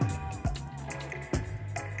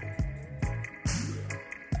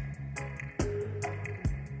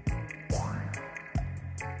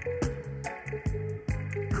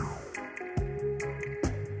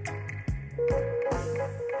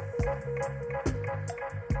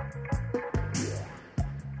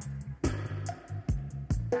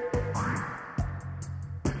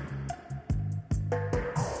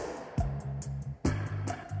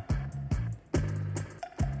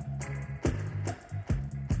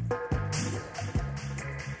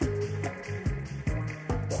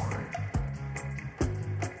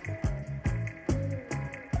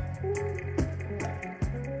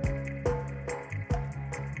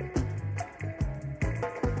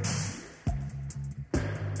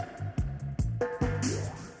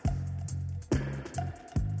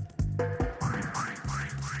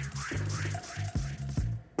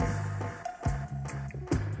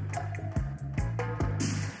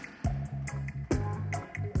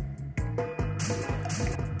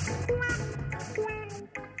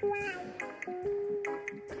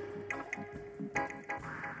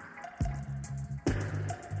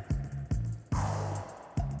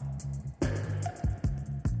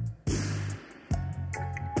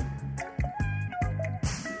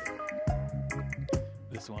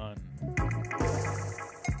 This one,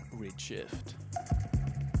 Redshift,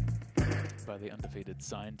 by the undefeated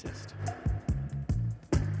Scientist.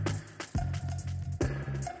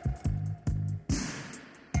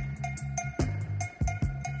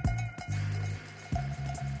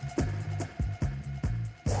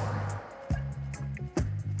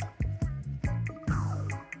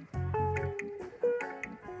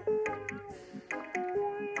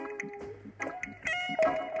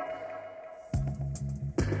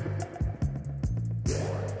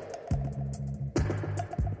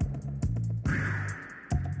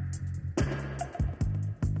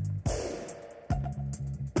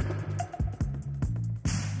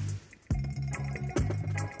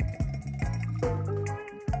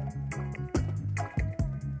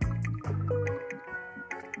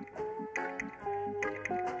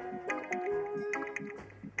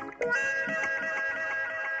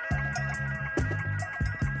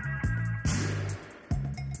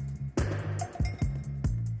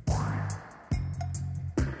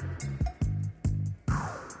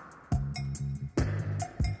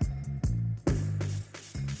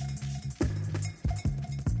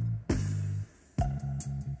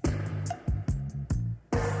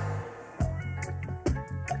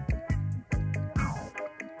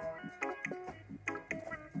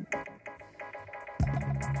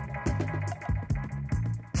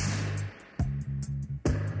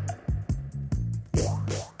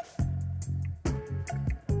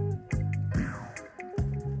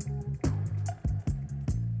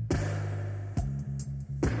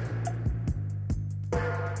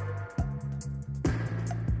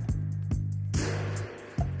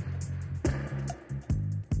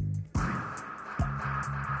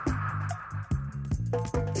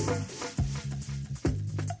 Well,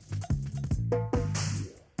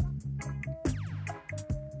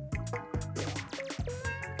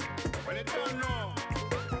 it don't know.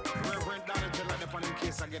 Reverend Donald tell like upon him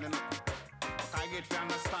case again. I get to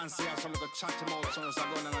understand, see, so look at chat him out, so I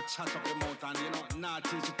go and I chat up him out, and you know, not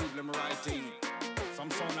teach the people them right thing.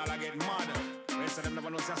 Some sound all I get mad. They say them never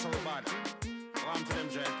know that's so bad. Go on to them,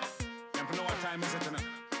 Jay. Them for know what time is it, innit?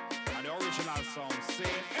 And the original song, say,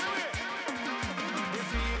 anyway.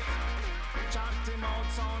 Defeat. Chat him out,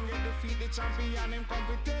 sound, get defeat the champion, him come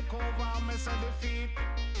to take over, me say defeat.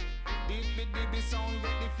 Dibby sound,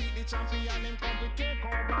 get defeat the champion, him come to take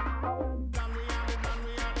over. Done, we are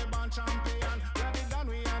the band champion.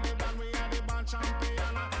 We are the done, we are the band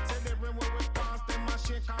champion. Said everywhere we pass, them a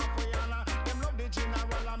shake off we yana. Them love the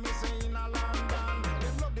general, I me say in a London.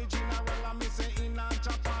 Them love the general, I me say in a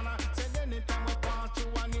Japan. Said anytime we pass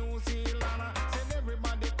through a New Zealand. Said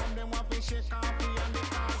everybody come, them want to shake off we and the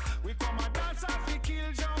car. We come a dance and we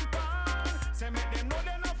kill jump on. Say make them know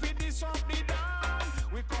they not fit disrupt the dance.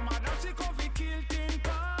 We come a dance, we come we kill tin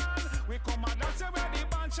pan. We come a dance where the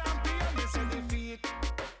band champion, they say defeat.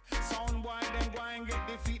 Sound boy, them go and get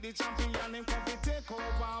defeat. The champion, them come to take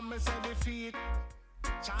over, me say defeat.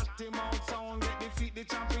 Chat him out, sound, get defeat. The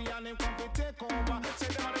champion, them come to take over. Say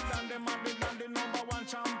them are the number one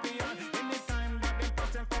champion. Anytime that them pass,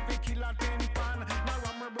 them come to kill a tin pan. Now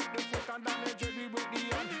Rammer broke the foot and then they dread broke the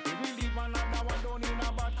hand. We will leave another one down in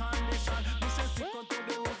a bad condition. We say stick to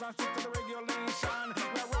the rules and stick to the regulation.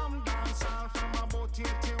 We ram dance all from about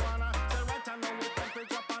 81. Say right now we come to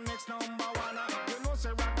drop our next number one. You know say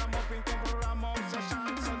rock them up in cover ram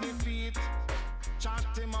obsession. So defeat. Chat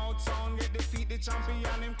him out, sound, get defeat. The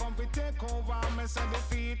champion, him come to take over, me say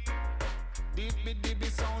defeat. Dibby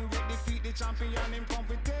sound, get defeat. The champion, him come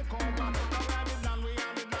to take over. Now we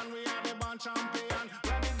are the done, we are the band champion. We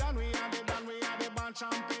are the done, we are the band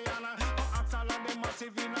champion. No axe all of them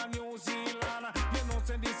massive in a New Zealand. You know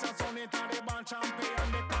say this a sound, it are the band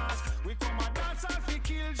champion. Because we come a dance and we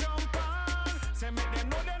kill jump on. Say make them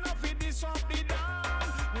know they not fit disrupt the dance.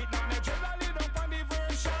 We done a dread lead up on the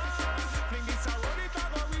version. Fling this a road, it a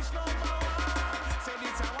go reach number one. Say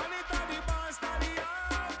this a one, it a the band stallion.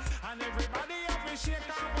 And everybody have to shake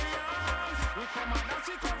and we on. We come a dance,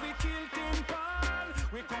 we come we kill tin pan.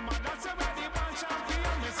 We come a dance where the band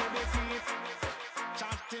champion, me say defeat.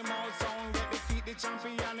 Chat him out, sound, get defeat. The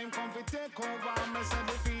champion, him come to take over, me say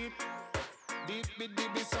defeat.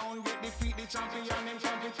 Dibby sound, get defeat. The champion, him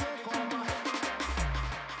come to take over.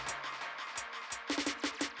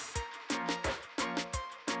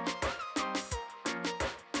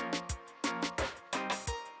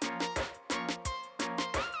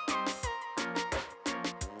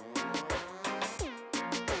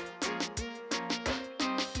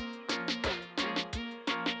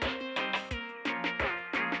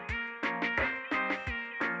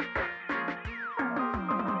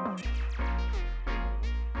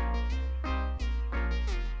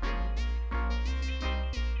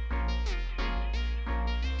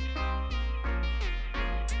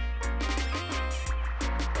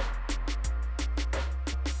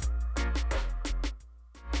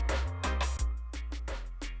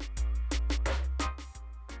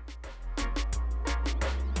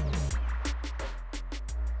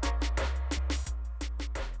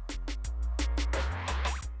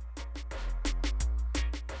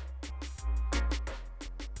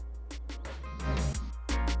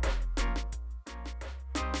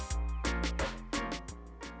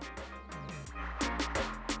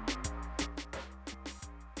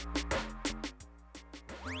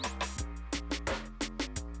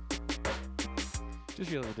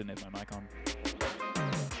 Just realised I didn't have my mic on.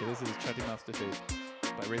 So this is Chatty Mouth Defeat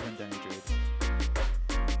by Reverend Danny Dread.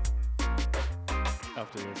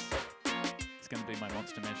 After this, it's going to be my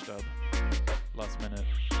Monster Mash dub. Last minute,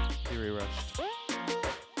 theory rushed.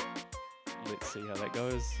 Let's see how that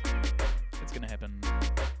goes. It's going to happen.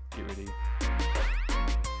 Get ready.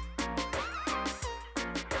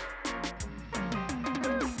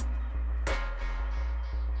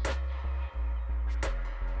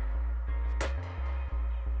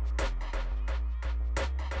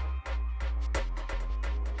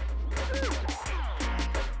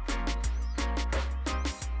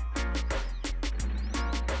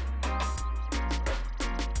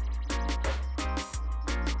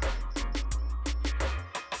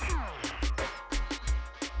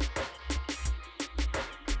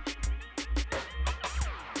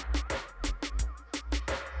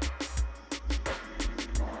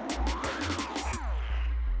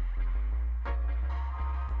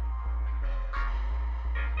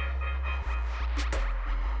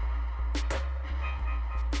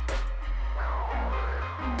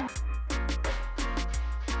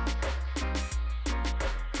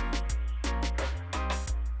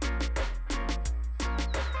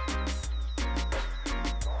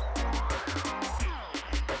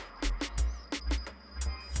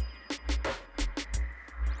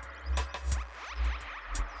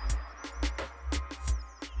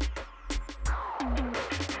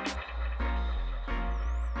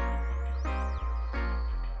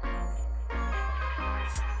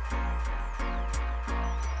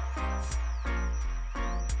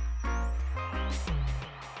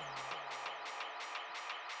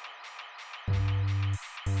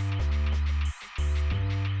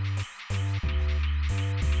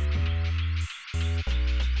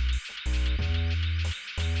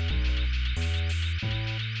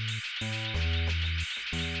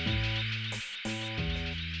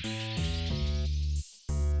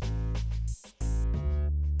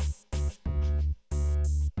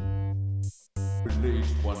 Late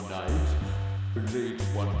one night, late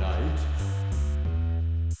one night.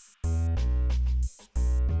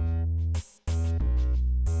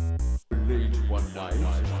 Late one night,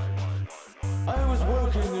 I was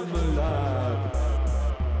working in the lab.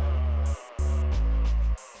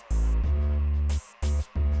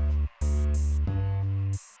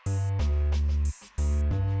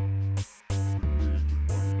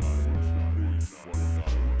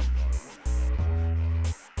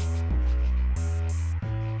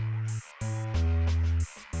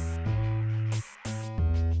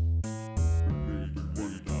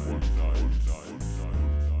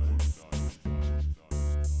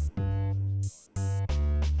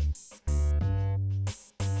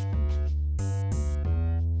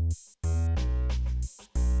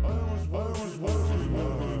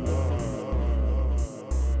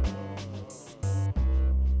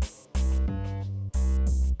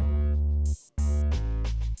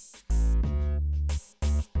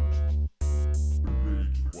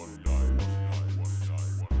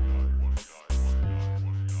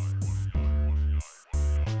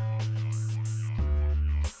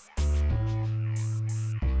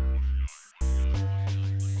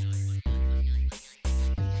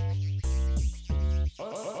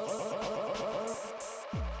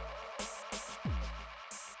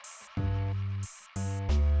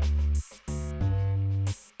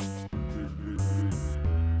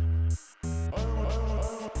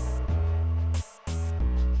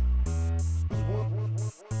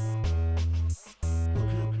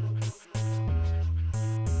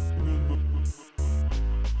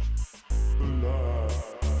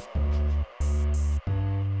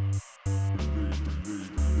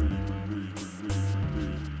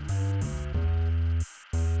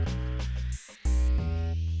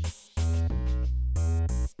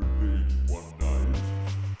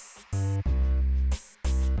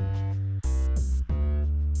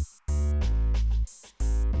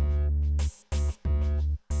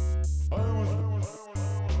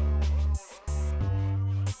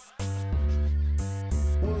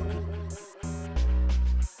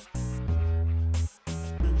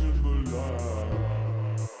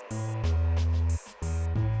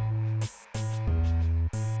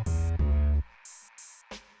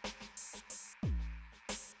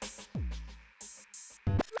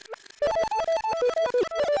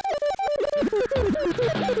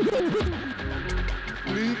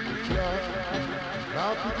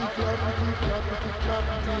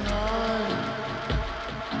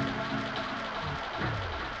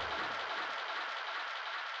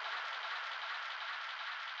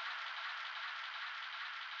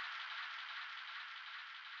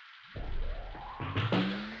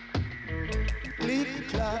 Clip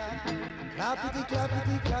clap, clappity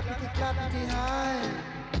clappity clappity clappity high.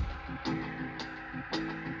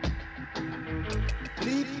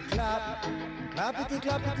 Clip clap, clappity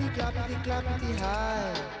clappity clappity clappity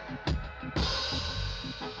high.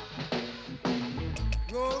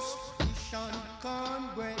 Roast fish and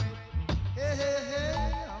cornbread, hey hey hey.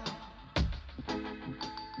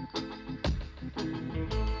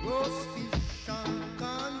 Roast fish and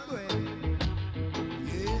cornbread,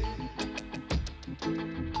 yeah.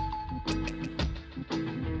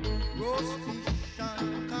 Roast fish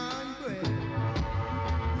and cornbread,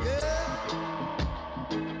 yeah.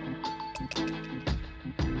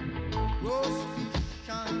 Roast fish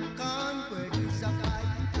and cornbread is a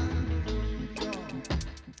item.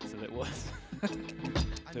 So that was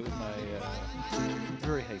that was my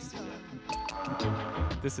very hasty.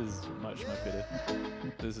 This is much better.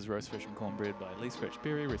 This is roast fish and cornbread by Lee Scratch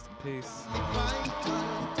Perry. Rest in peace.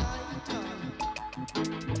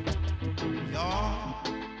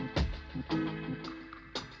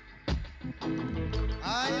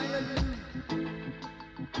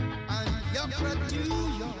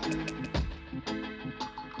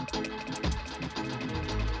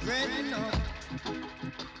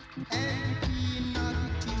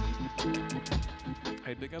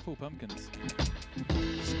 Hey, big up all pumpkins.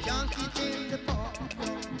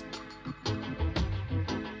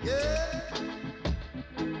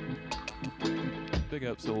 Big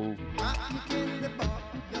ups all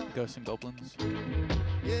ghosts and goblins,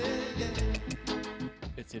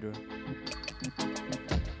 etc.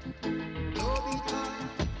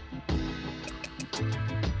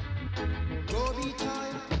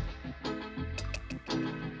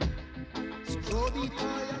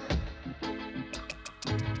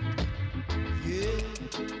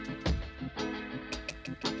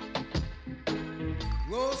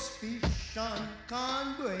 Roast fish and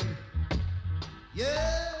cornbread,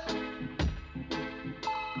 yeah.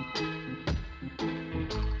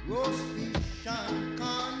 Roast fish and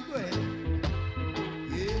cornbread,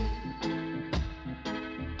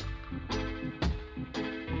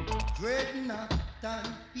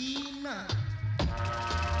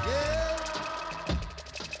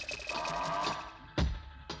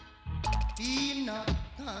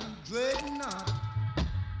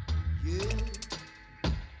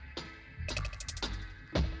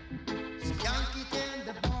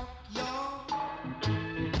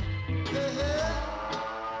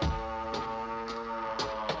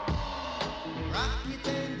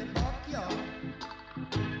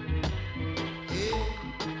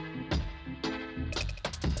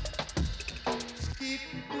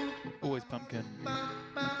 pumpkin.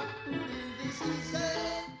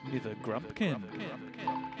 Neither grumpkin.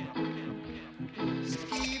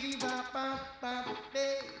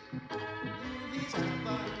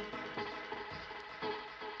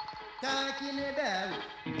 Talking about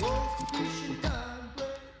roast fish and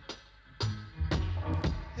cornbread.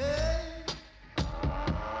 Hey,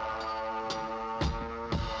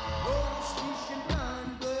 roast fish and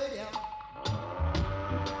cornbread, yeah.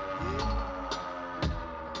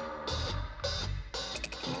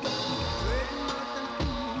 Bread and mutton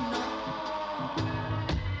peanut.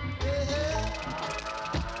 Hey, hey.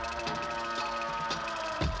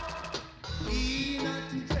 Peanut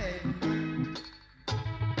and bread.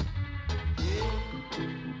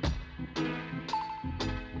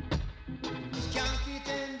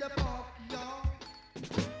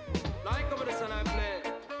 Like over the sun I play,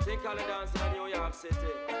 think all the dance in New York City.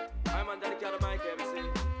 I'm on dedicated mic MC.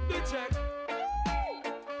 Do check.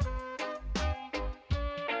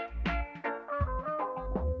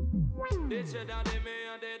 DJ daddy me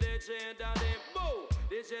and the DJ daddy boo.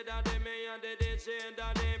 DJ daddy me and the DJ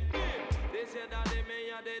daddy beep. DJ daddy me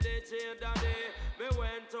and the DJ daddy. Me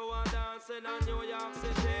went to a dance in New York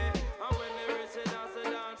City, and when they reach the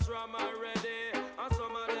dance from already. And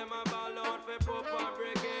some of them a ball out for Papa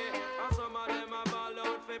Brigade, and some of them a ball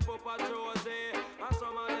out for Papa Josie, and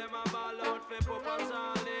some of them a ball out for Papa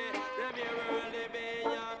Charlie. Them here really be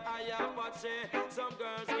young, I Apache. Some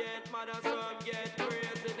girls get mad and some get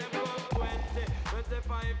crazy. Them come 20,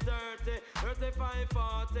 25, 30, 35,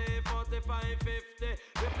 40, 45, 50,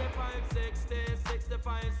 55, 60,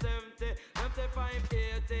 65, 70, 75,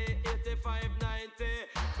 80, 85, 90.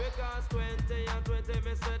 Because 20 and 20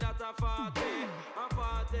 me say that a 40, and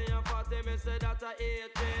 40 and 40 me say that a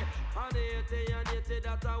 80, and 80 and 80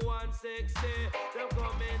 that a 160. Them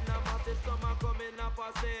come in a massive, some a come in a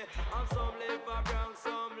posse, and some live a Bronx,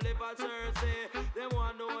 some live a Jersey. They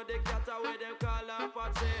want know the cat where them call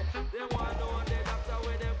Apache. They want know the doctor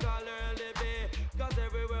where them call Early B. Cause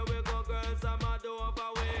everywhere we go girls are mad over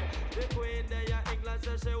way. The queen there in England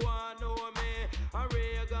says she want know me, and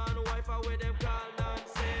Reagan wife where them call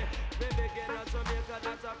Nancy. Me begin at Jamaica,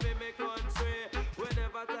 that's a fi me country.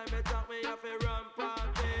 Whenever time me talk me have a run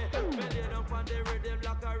party. Me lay down on the rhythm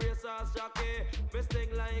like a racehorse jockey. Me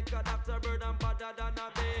sting like a Dr. Bird and badder than a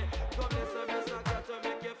bee. Come listen me song to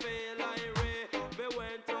make you feel irate. Me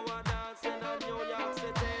went to a dance in a New York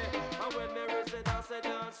City, and when me reach the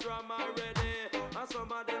dance from already. And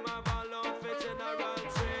some of them a ball out for General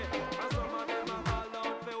Tree, and some of them a ball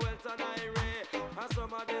out for Welton Irie, and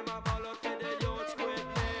some of them a ball out for the youth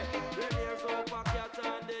quickly. Them ears up a cat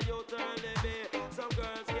and the youth early be. Some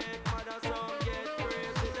girls get mad and some get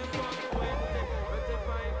crazy. Them from 20,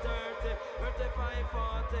 25, 30, 35,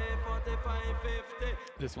 40, 45, 50.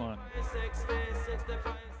 This one, 60,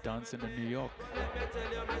 65, Dancing in New York let me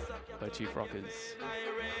tell you, Miss by Chief Rockers,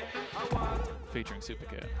 I want to featuring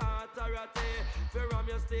Supercat. authority. From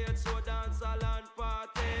your stage show, dance a land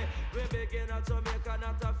party. We begin at Jamaica,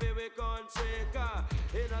 not a feel we country.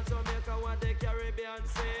 In a Jamaica, what the Caribbean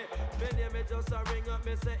say. Me name me just a ring up,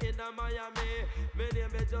 me say in a Miami. Me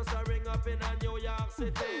name me just a ring up in a New York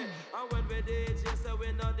City. And when we DJ, say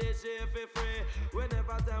we no DJ for free.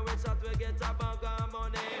 Whenever time we chat, we get a bag of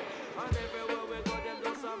money. And everywhere we go, them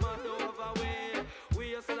just a mad over way.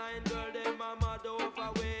 We a slime girl, them a mad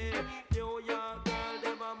over way. New York girl,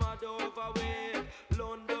 them a mad over way.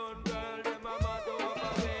 London girl, them a mad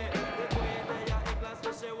over way. The queen they a England,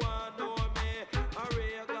 so she want know me. A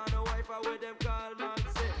Reagan wife with them call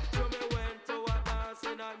Nancy. So me went to a dance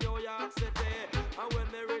in a New York City, and when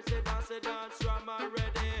me reach the dance from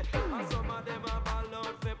already. And some of them a ball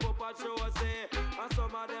out for Papa Josie, and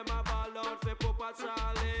some of them a ball out for Papa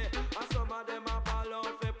Charlie, and some of them a ball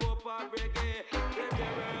out for Papa Brigade. Them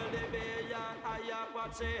get early be and I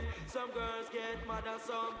Apache. Some girls get mad and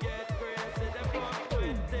some get crazy. Them from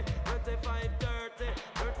 20, 25, 30,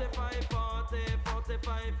 35, 40,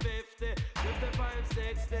 45, 50, 55,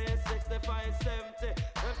 60, 65, 70,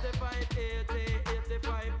 55, 80,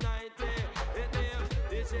 85, 90. It names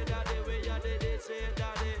DJ Daddy, we are the DJ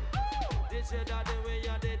Daddy. DJ Daddy, we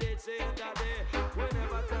are the DJ Daddy.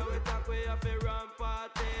 Whenever time we talk, we have a run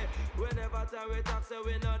party. Whenever time we talk, say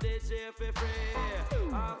we no DJ for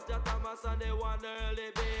free. Ask Jah Thomas and they want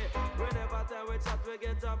early be. Whenever time we chat, we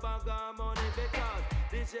get a bag of money because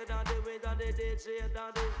DJ Daddy, we are the DJ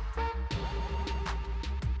Daddy.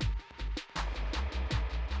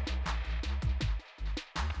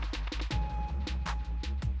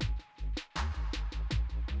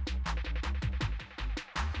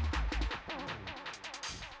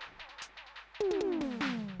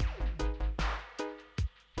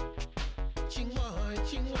 Chingwai,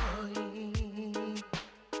 chingwai.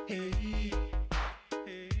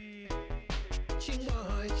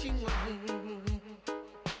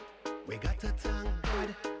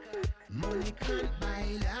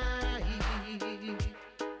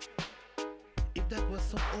 was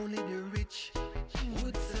so only the rich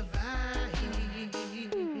would survive.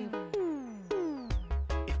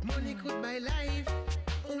 If money could buy life,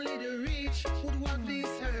 only the rich would walk this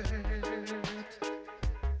earth.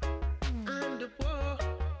 And the poor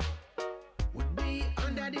would be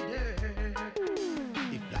under the dirt.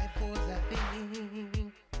 If life was a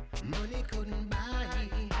thing money couldn't buy,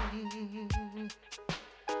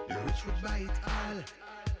 the rich would buy it all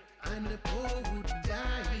and the poor would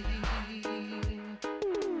die.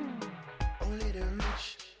 Only the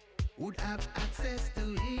rich would have access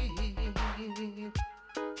to it.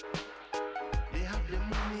 They have the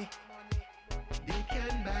money, they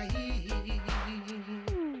can buy it.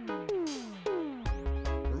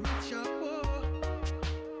 Rich or poor,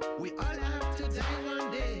 we all have to die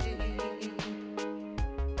one day.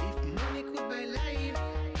 If money could buy life,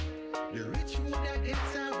 the rich would have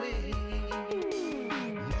get away.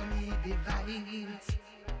 Money divides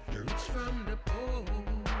the rich from the poor.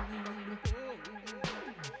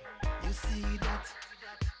 You see that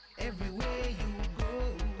everywhere you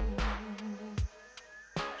go.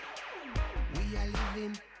 We are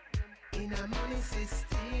living in a money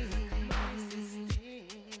system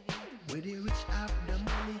where the rich have the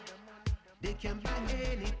money, they can buy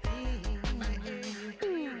anything,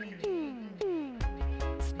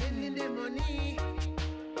 spending their money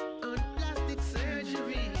on plastic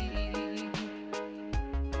surgery.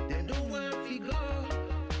 They don't want to go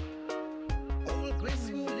all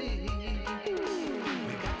gracefully.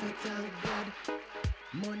 We got to thank God,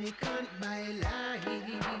 money can't buy life.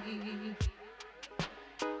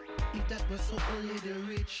 If that was so, only the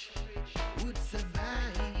rich would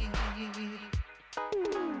survive.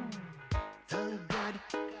 Thank God,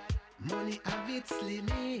 money have its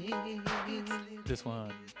limit. This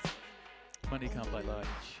one, Money Can't Buy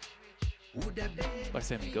Life, Would have been by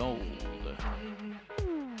Sammy Gold.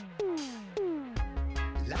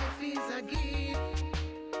 life is a gift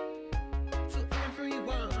to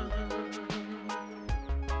everyone,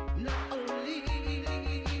 not only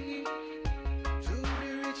to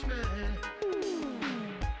the rich man.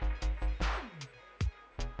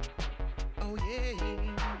 Oh yeah, oh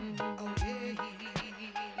yeah, oh yeah,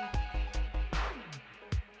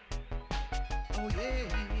 oh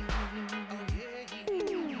yeah.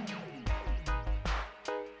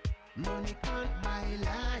 Money can't buy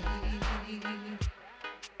life.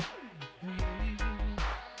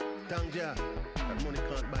 Thank Jah that money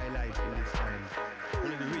can't buy life in this time.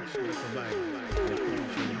 Only the rich will survive and the poor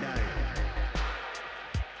shall die.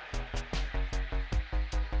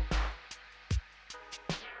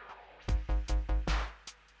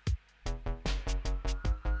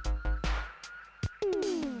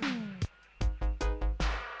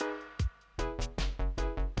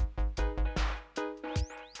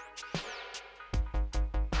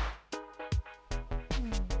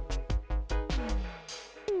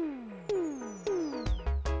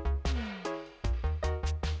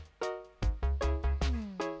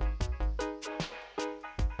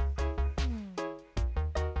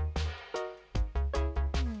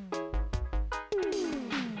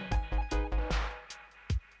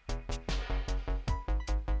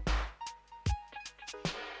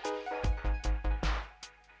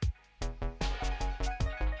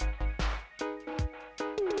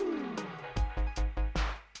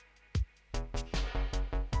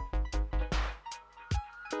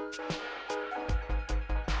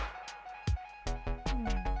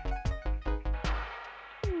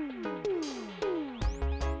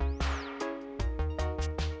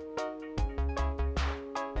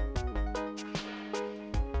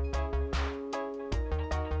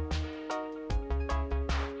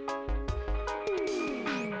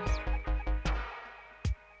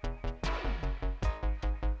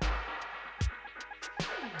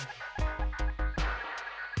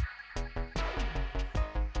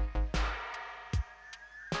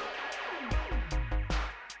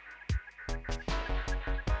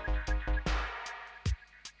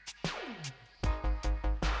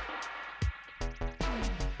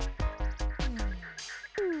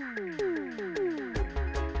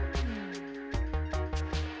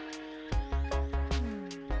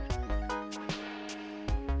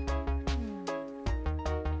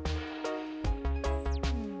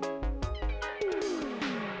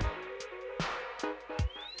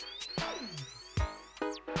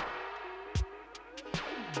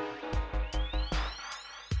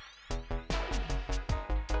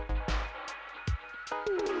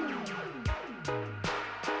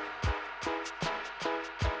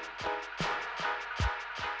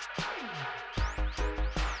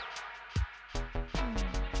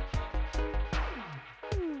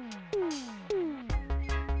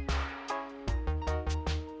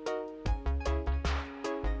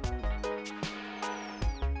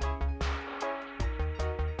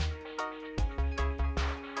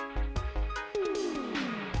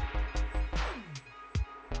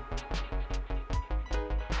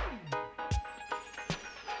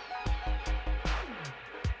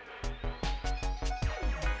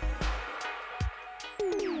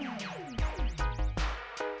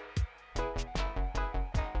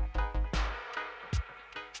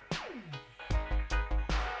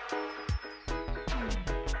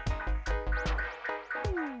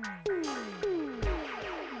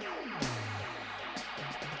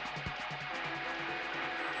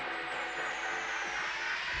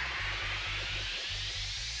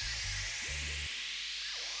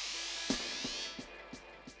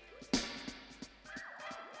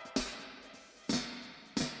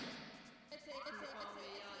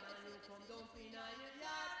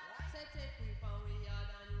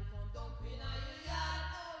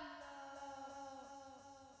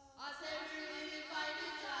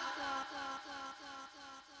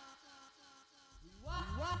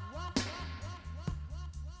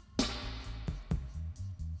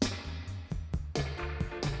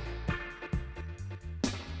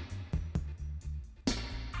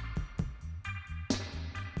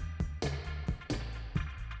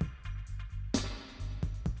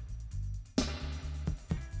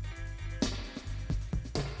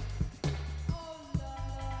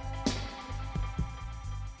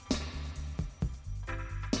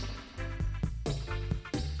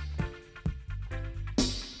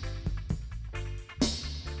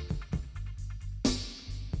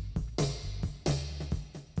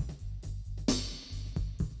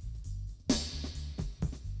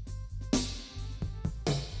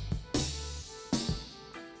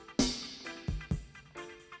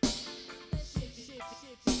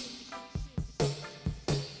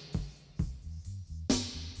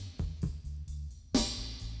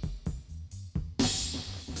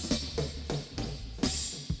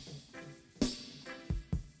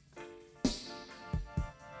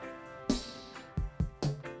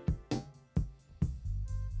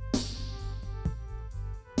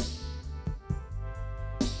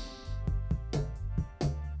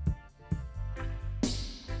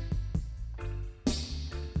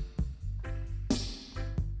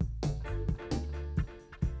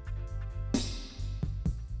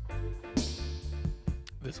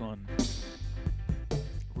 this one,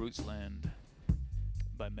 Rootsland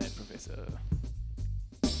by Mad Professor.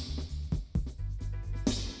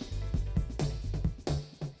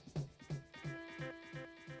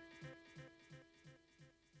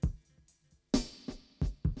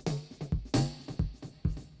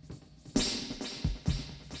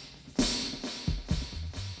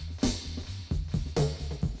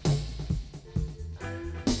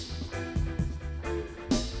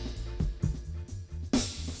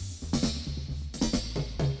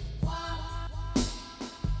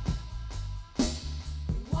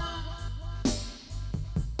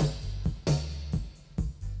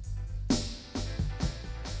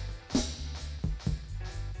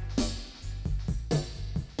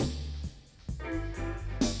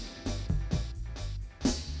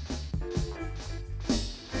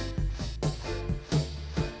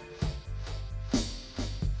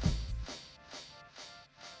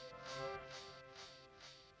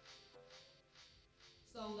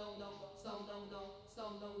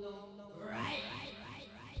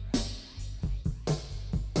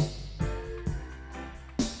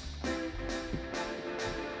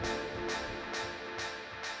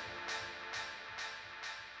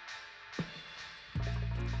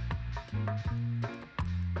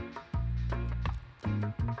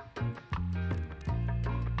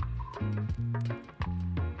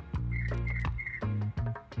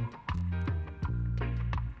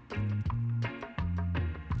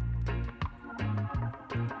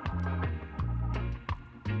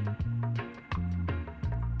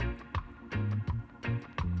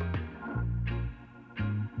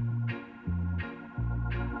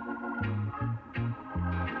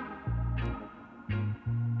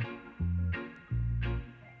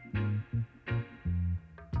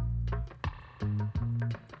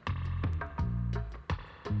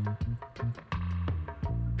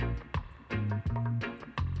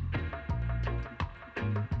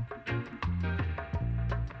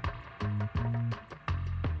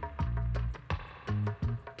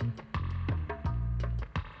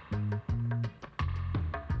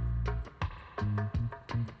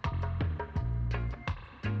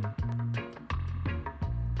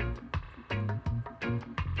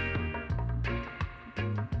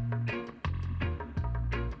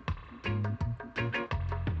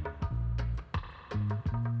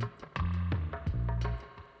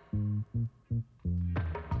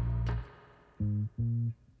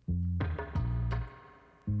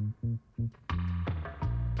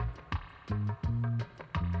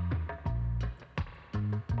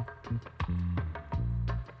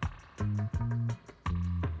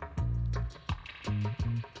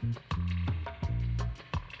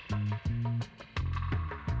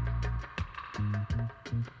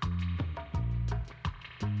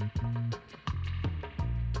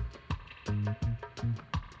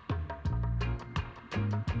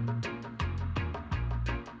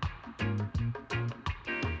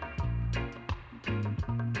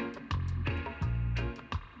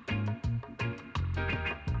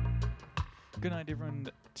 Good night, everyone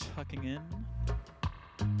tucking in.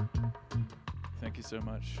 Thank you so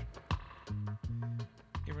much,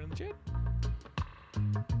 everyone in the chat.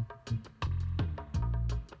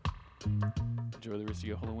 Enjoy the rest of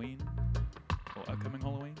your Halloween, or upcoming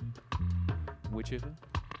Halloween, whichever.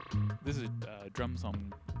 This is a drum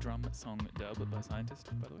song dub by Scientist,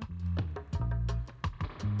 by the way.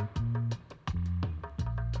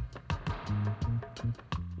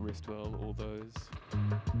 Rest well, all those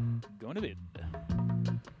going to bed.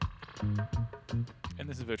 And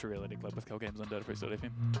this is Virtual Reality Club with Calgames on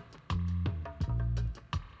datafresh.fm.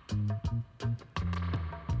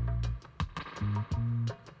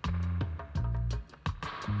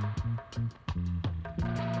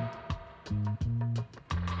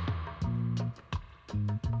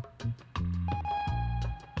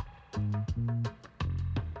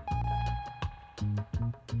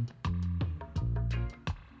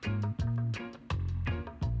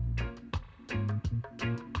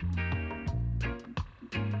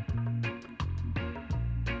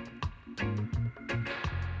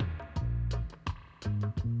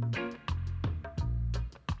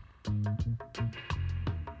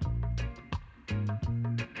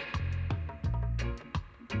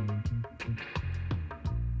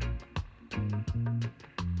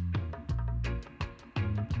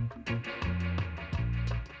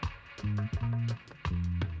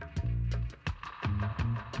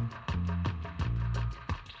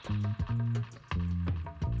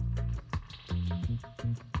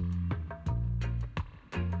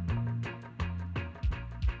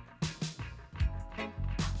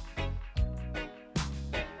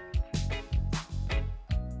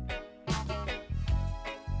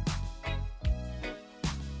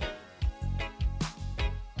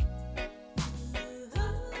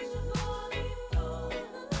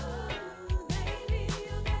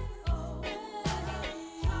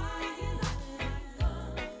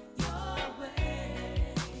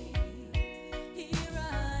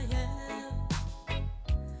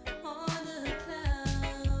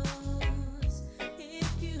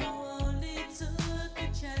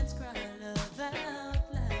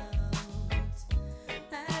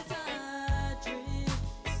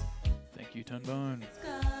 Two-Tone Bone.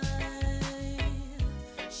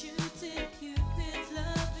 Shooting Cupid's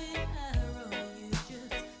loving arrow, you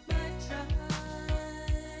just might try,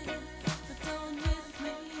 but don't miss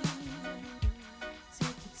me.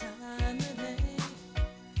 Take your time today,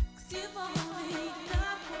 'cause you've only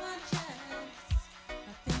got one chance. I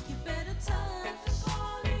think you better touch the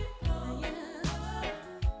falling floor. Yeah,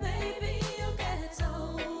 maybe you'll get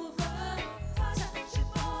over. Touch your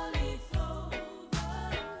falling floor.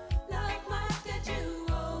 Love might get you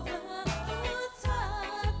over. Touch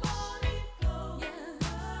falling floor.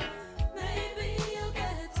 Yeah, maybe you'll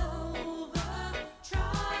get over.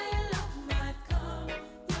 Try and love might come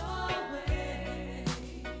your way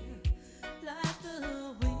like the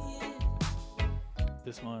wind.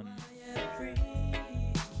 This one,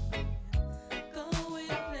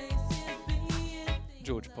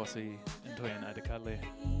 George Posse and Toyin Adekale.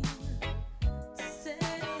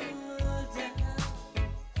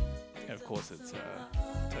 And of course it's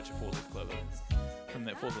Touch a Four-Leaf Clover from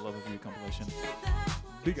that For the Love of You compilation.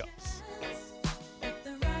 Big ups.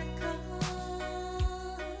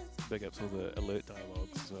 Big ups all the alert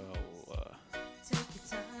dialogues as well. Take your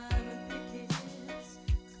time and pick it. 'Cause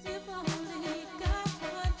you've only got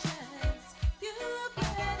one chance. You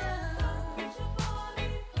better touch your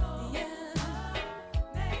falling floor. Yeah,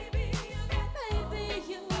 maybe you'll get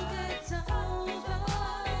over.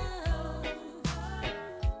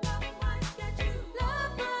 Love might get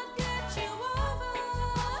you over.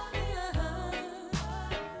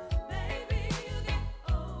 Maybe you'll get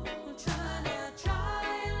over. Try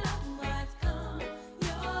and love might come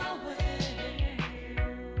your way.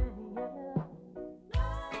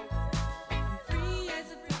 I'm free as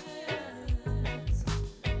a bird.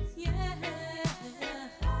 Yeah,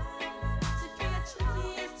 to catch me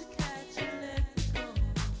is to catch and let me go.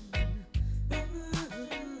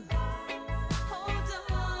 Hold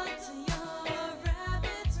on to your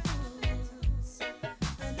rabbit's roots,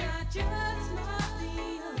 and I just might be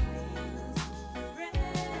yours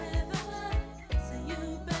forever. So you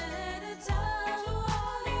better touch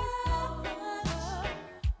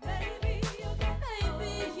maybe you'll get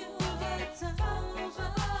over.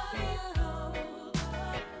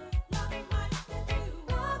 Love might get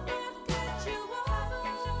you over.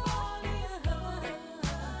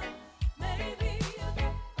 Maybe you'll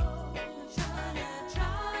get over.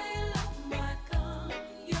 Try love might come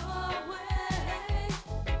your way.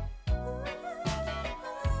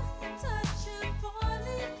 Touch a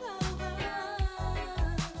four-leaf clover.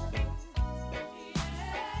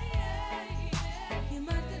 You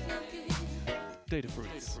might get lucky. Data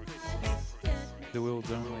Fruits, the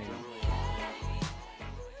world's only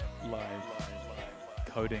live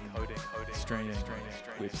coding, streaming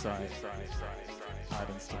website, art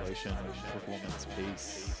installation, performance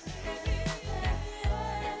piece.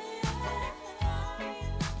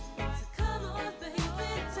 So come on, baby,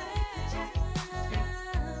 take a chance.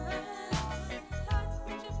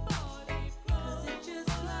 Touch your body, 'cause it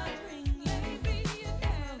just might bring you. Maybe you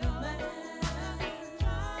get over.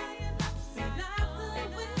 Try and see like the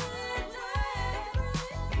wind.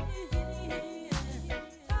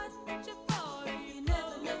 Touch your body, you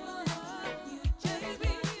never know. You just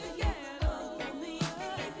be you get over me.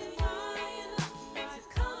 So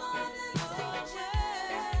come on and take a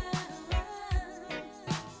chance.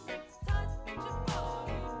 Touch your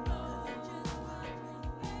body, 'cause it just might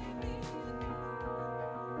bring you.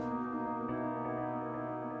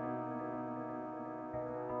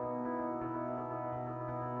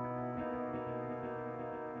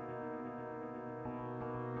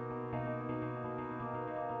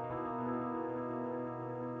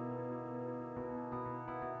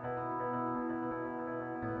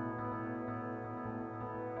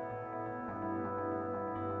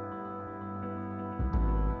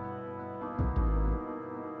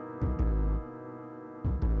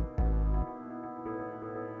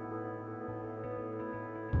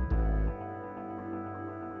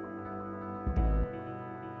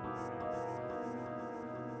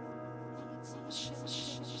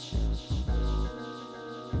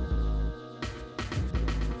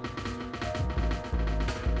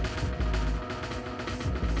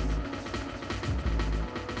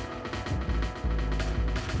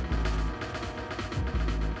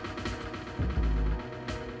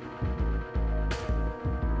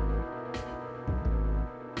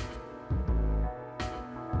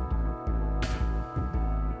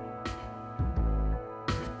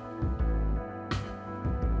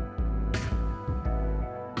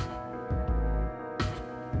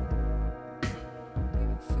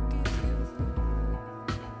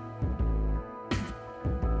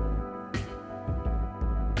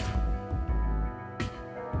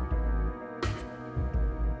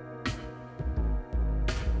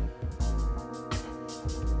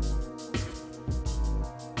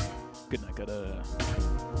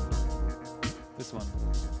 This one,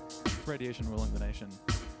 Radiation Ruling the Nation,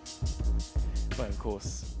 by of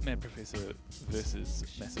course Mad Professor versus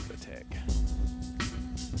Massive Attack.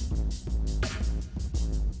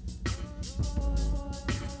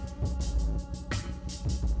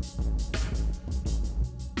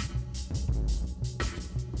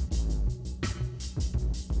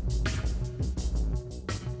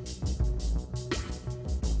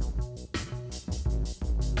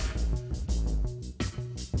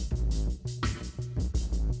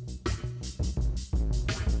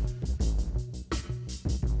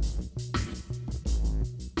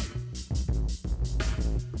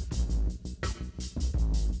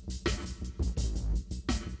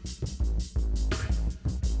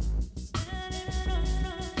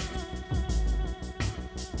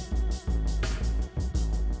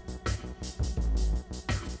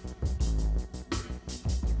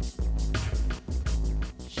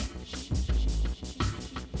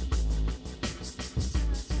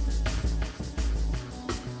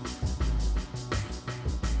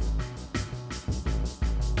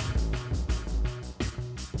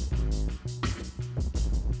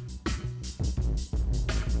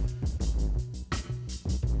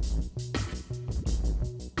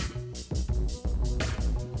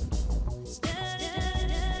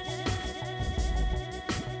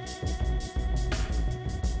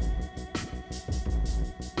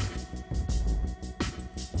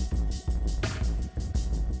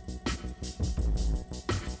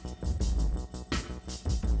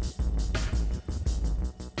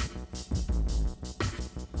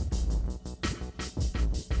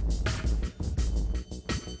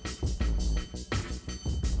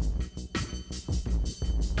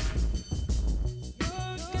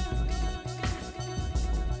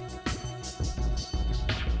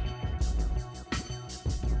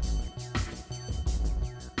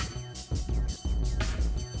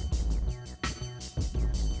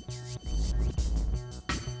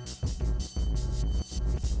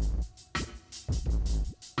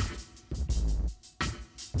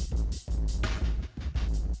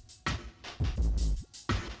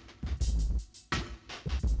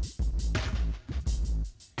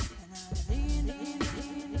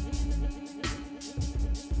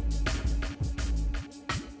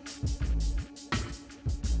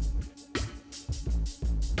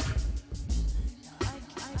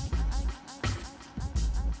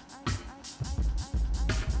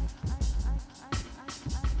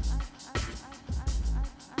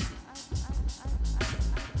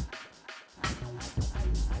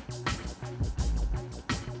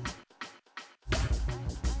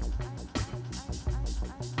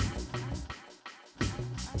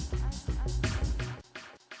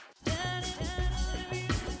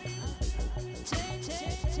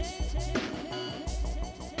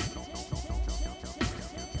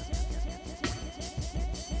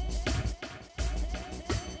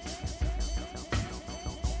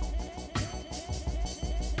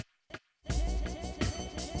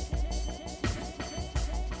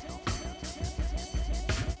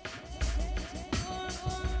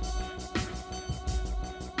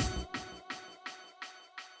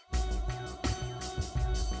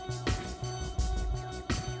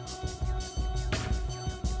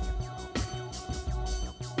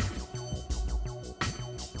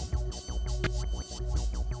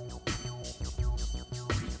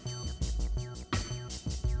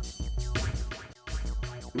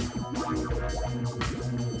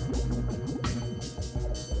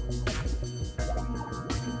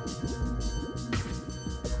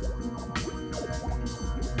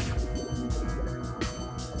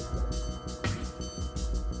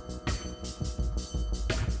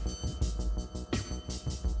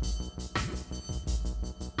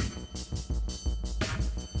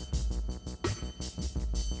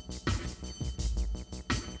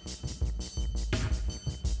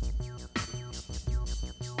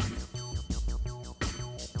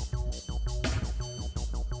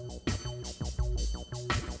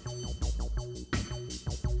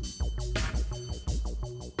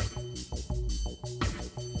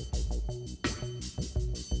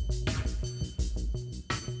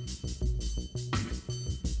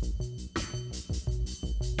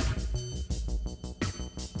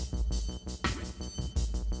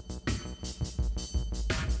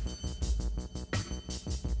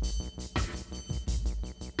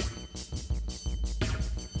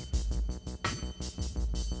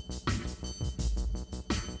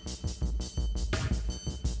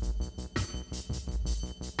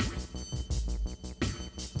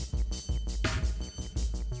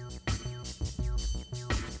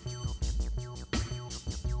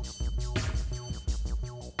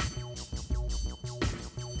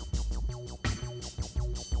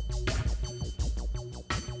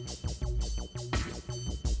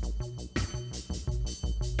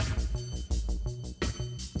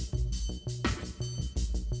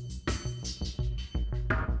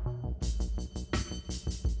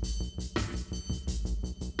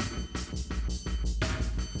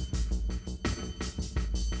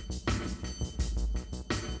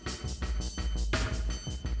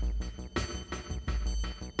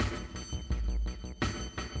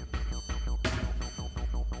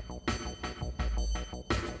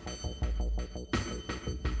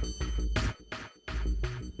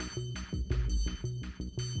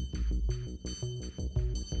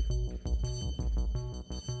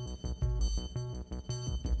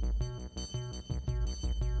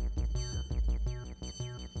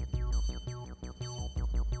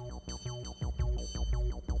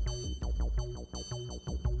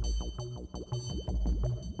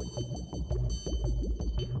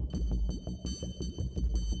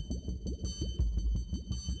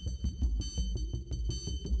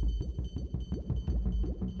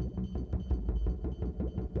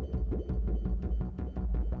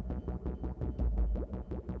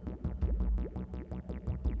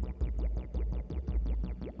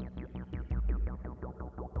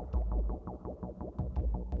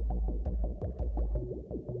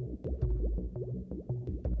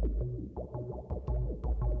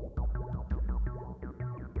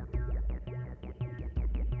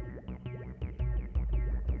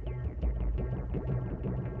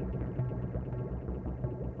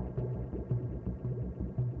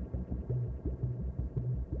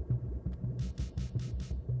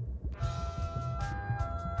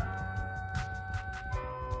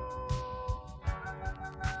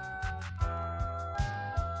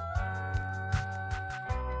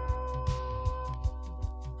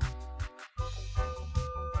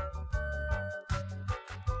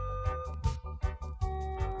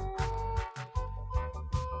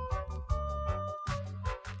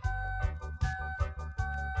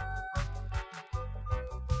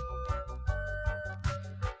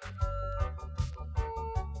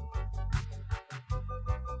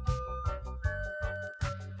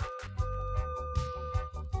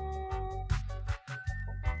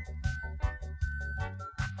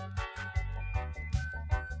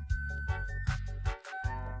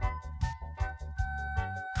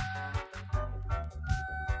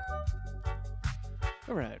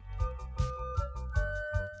 Alright.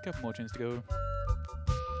 Couple more tunes to go.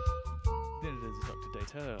 Then it is Dr.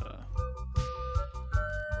 Data.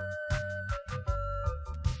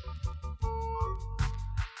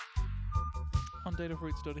 On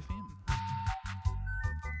datafruits.fm.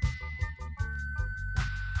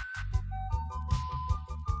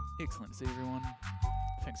 Excellent to see everyone.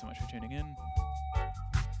 Thanks so much for tuning in.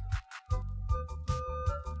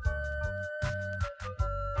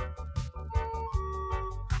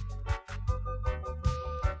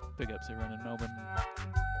 Big ups everyone in Melbourne.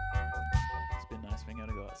 It's been nice being able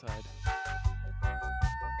to go outside.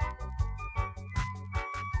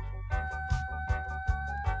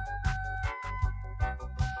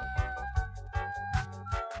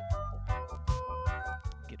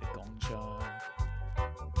 Get a gongcha,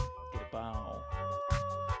 get a bao,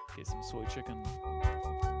 get some soy chicken.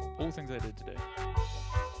 All things I did today.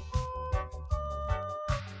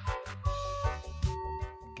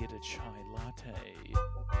 Get a chai latte.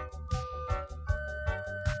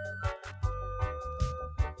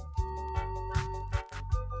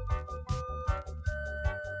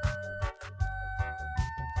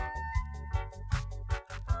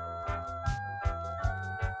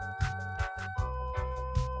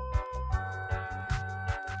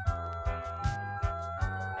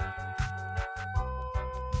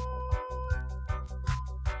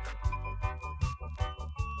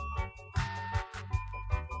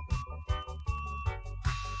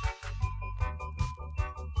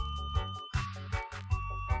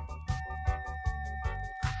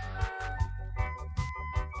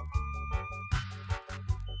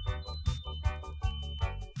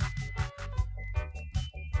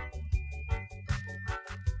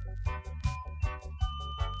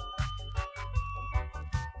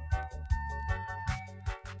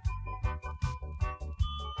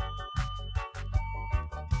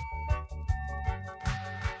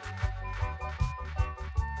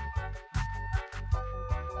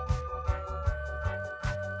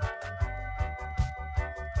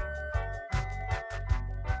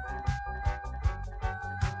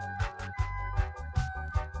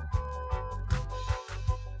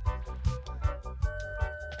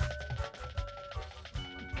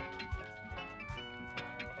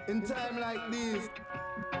 In time like this.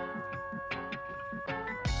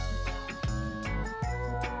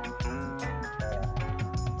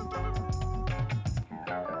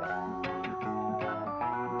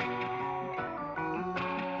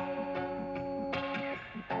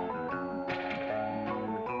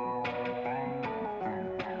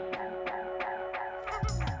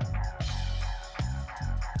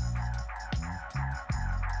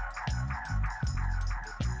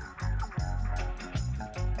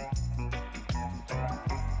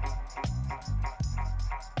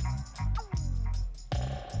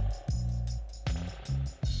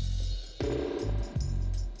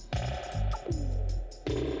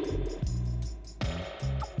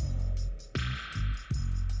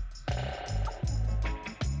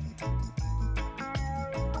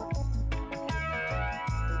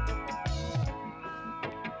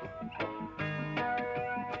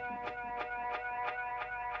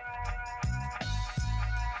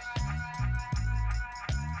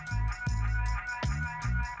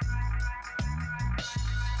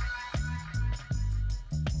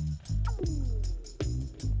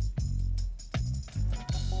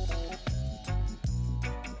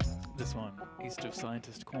 This one, East of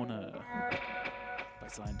Scientist Corner by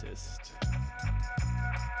Scientist.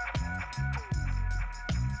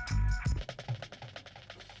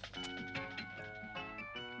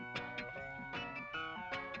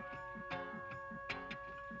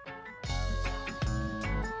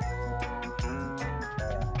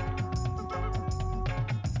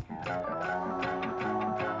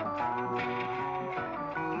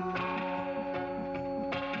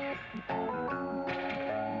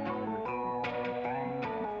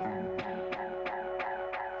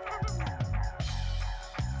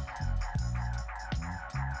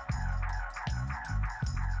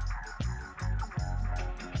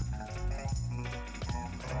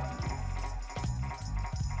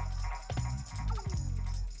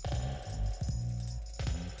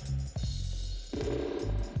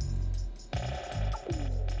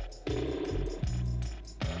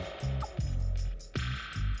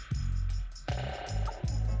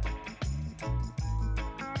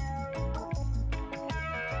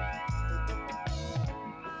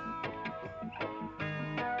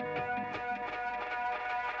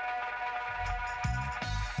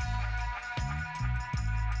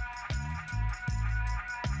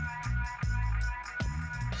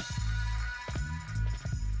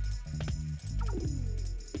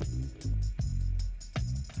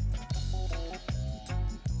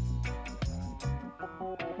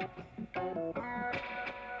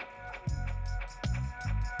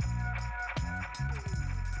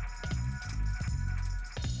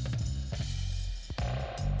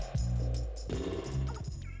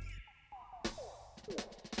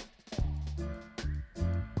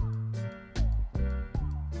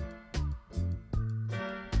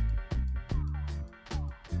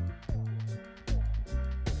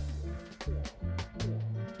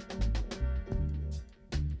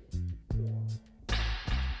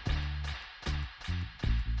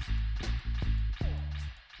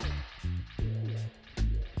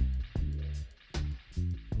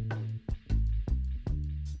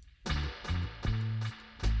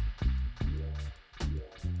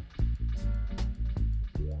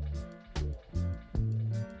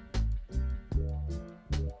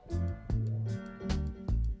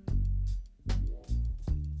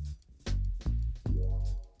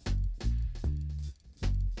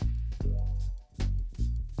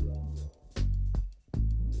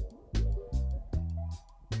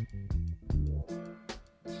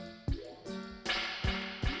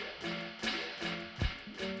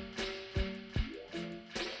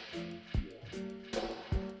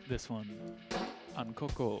 This one, Un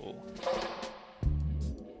Coco,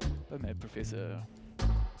 by my professor.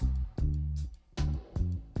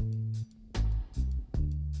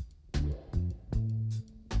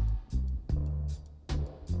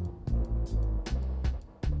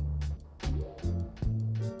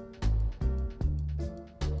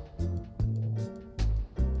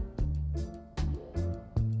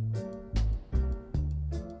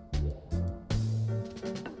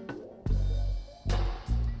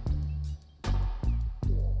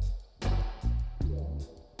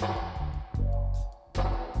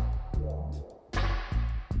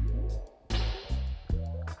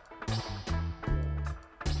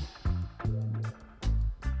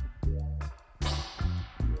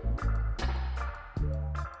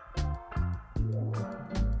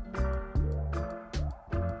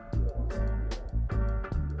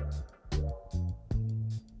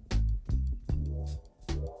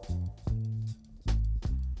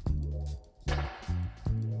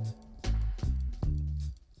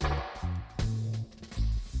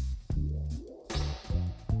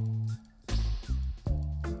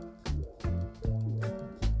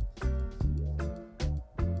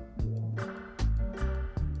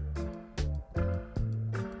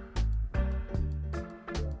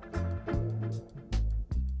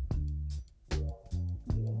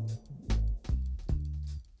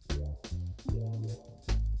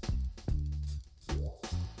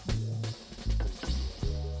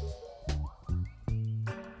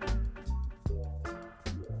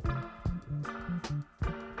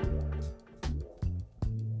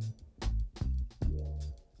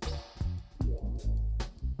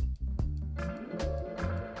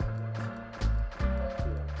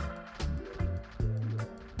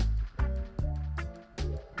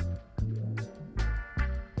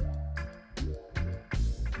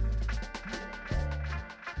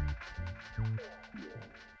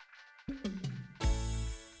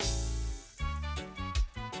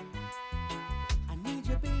 I need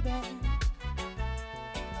you, baby.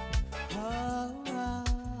 Oh,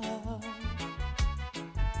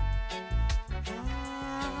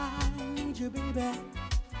 I need you, baby.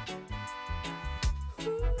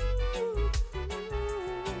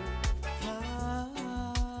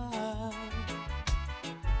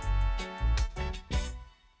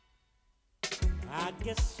 I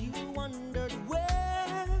guess you wondered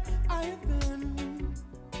where I have been.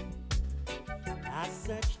 I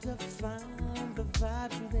searched to find the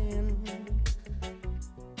vibes within.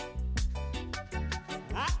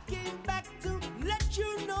 I came back to let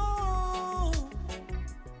you know.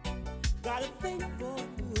 Got a thing for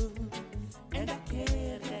you, and I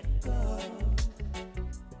can't let go.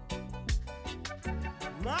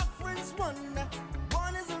 My friends wonder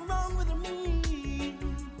what is wrong with me,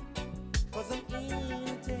 'cause I'm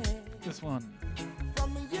empty. This one,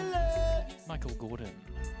 From your love, Michael Gordon.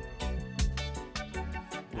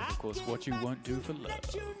 With, of course, What You Won't Do for Love.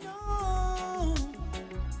 let you know.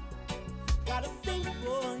 Got a thing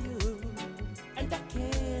for you, and I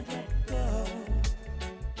can't let go.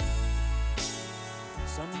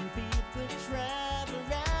 Some people travel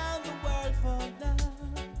around the world for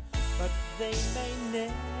love, but they may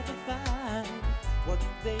never find what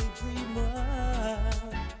they dream of.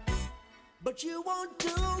 But you won't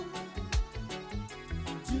do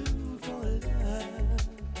for love.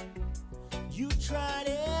 You tried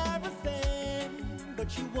everything,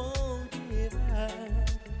 but you won't give up.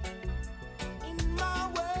 In my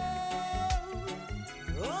world,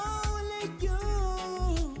 only you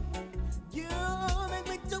make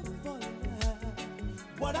me do for love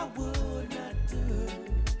what I would not do.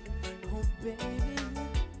 Oh baby,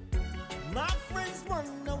 my friends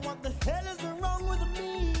wonder what the hell is wrong with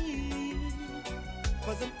me,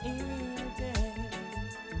 'cause I'm empty.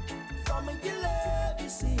 From your love, you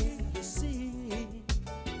see.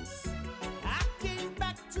 I came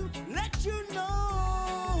back to let you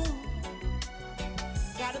know.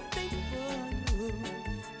 Got a thing for you,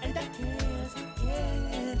 and I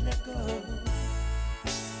can't let go.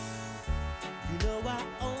 You know I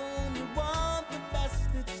only want the best,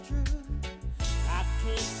 it's true. I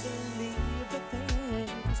can't believe the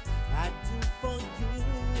things I do for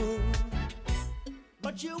you,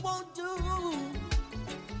 but you won't do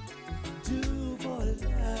for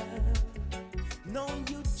love. No,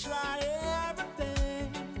 you try everything,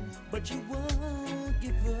 but you won't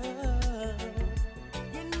give up.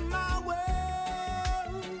 In my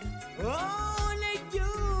world, only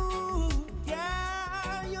you,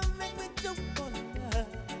 yeah, you make me do for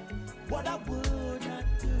love what I would not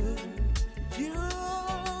do. You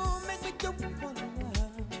make me do for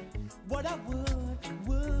love what I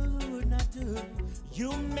would not do.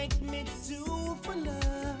 You make me do for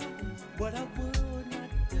love what I would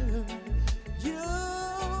not do. You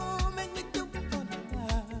make me do for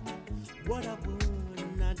love what I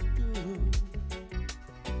would not do.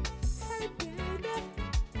 Hey baby,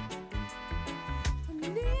 I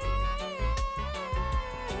need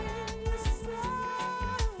you so.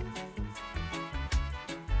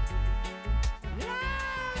 I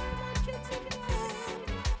want you to know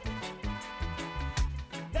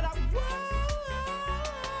that I want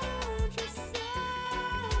you so.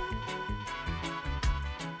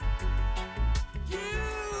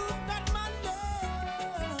 You've got my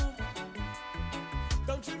love.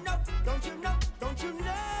 Don't you know? Don't you know? Don't you know?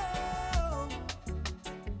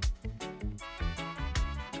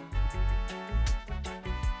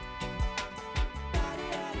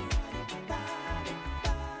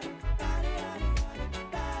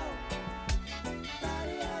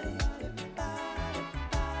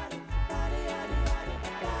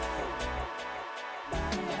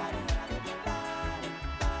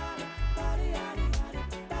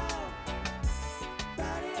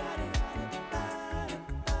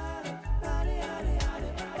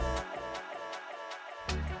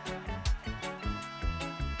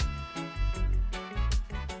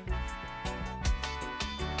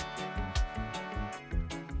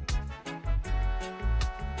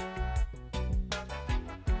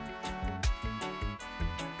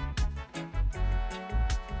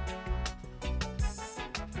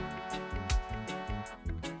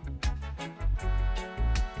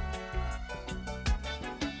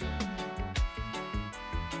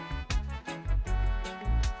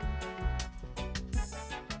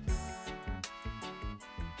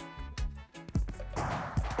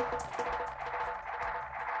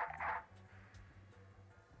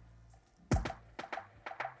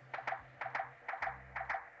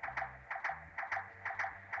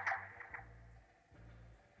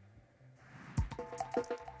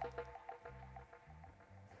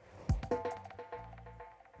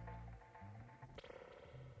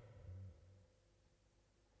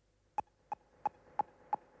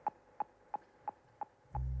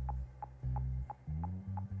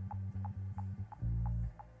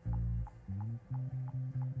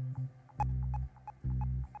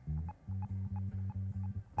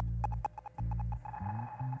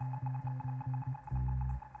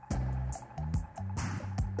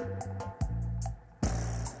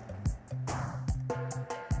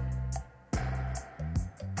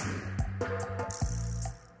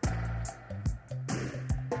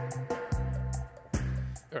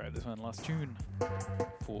 Alright, this one last tune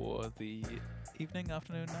for the evening,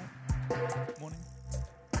 afternoon, night, morning,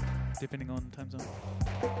 depending on time zone.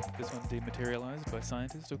 This one dematerialized by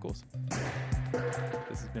Scientist, of course.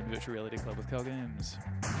 This has been Virtual Reality Club with Calgames.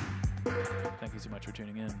 Thank you so much for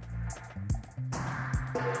tuning in.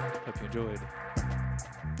 Hope you enjoyed.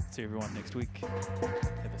 See everyone next week.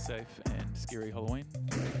 Have a safe and scary Halloween.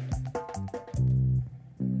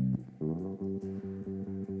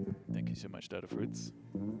 Thank you so much, Data Fruits.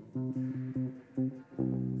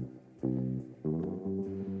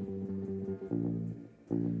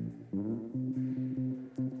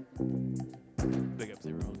 Big ups,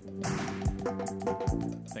 everyone.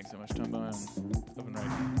 Thanks so much, Tom Byrne, Oven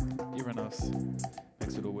Right, everyone else.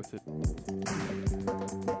 Makes it all worth it.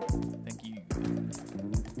 Thank you.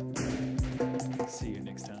 See you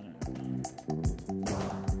next time.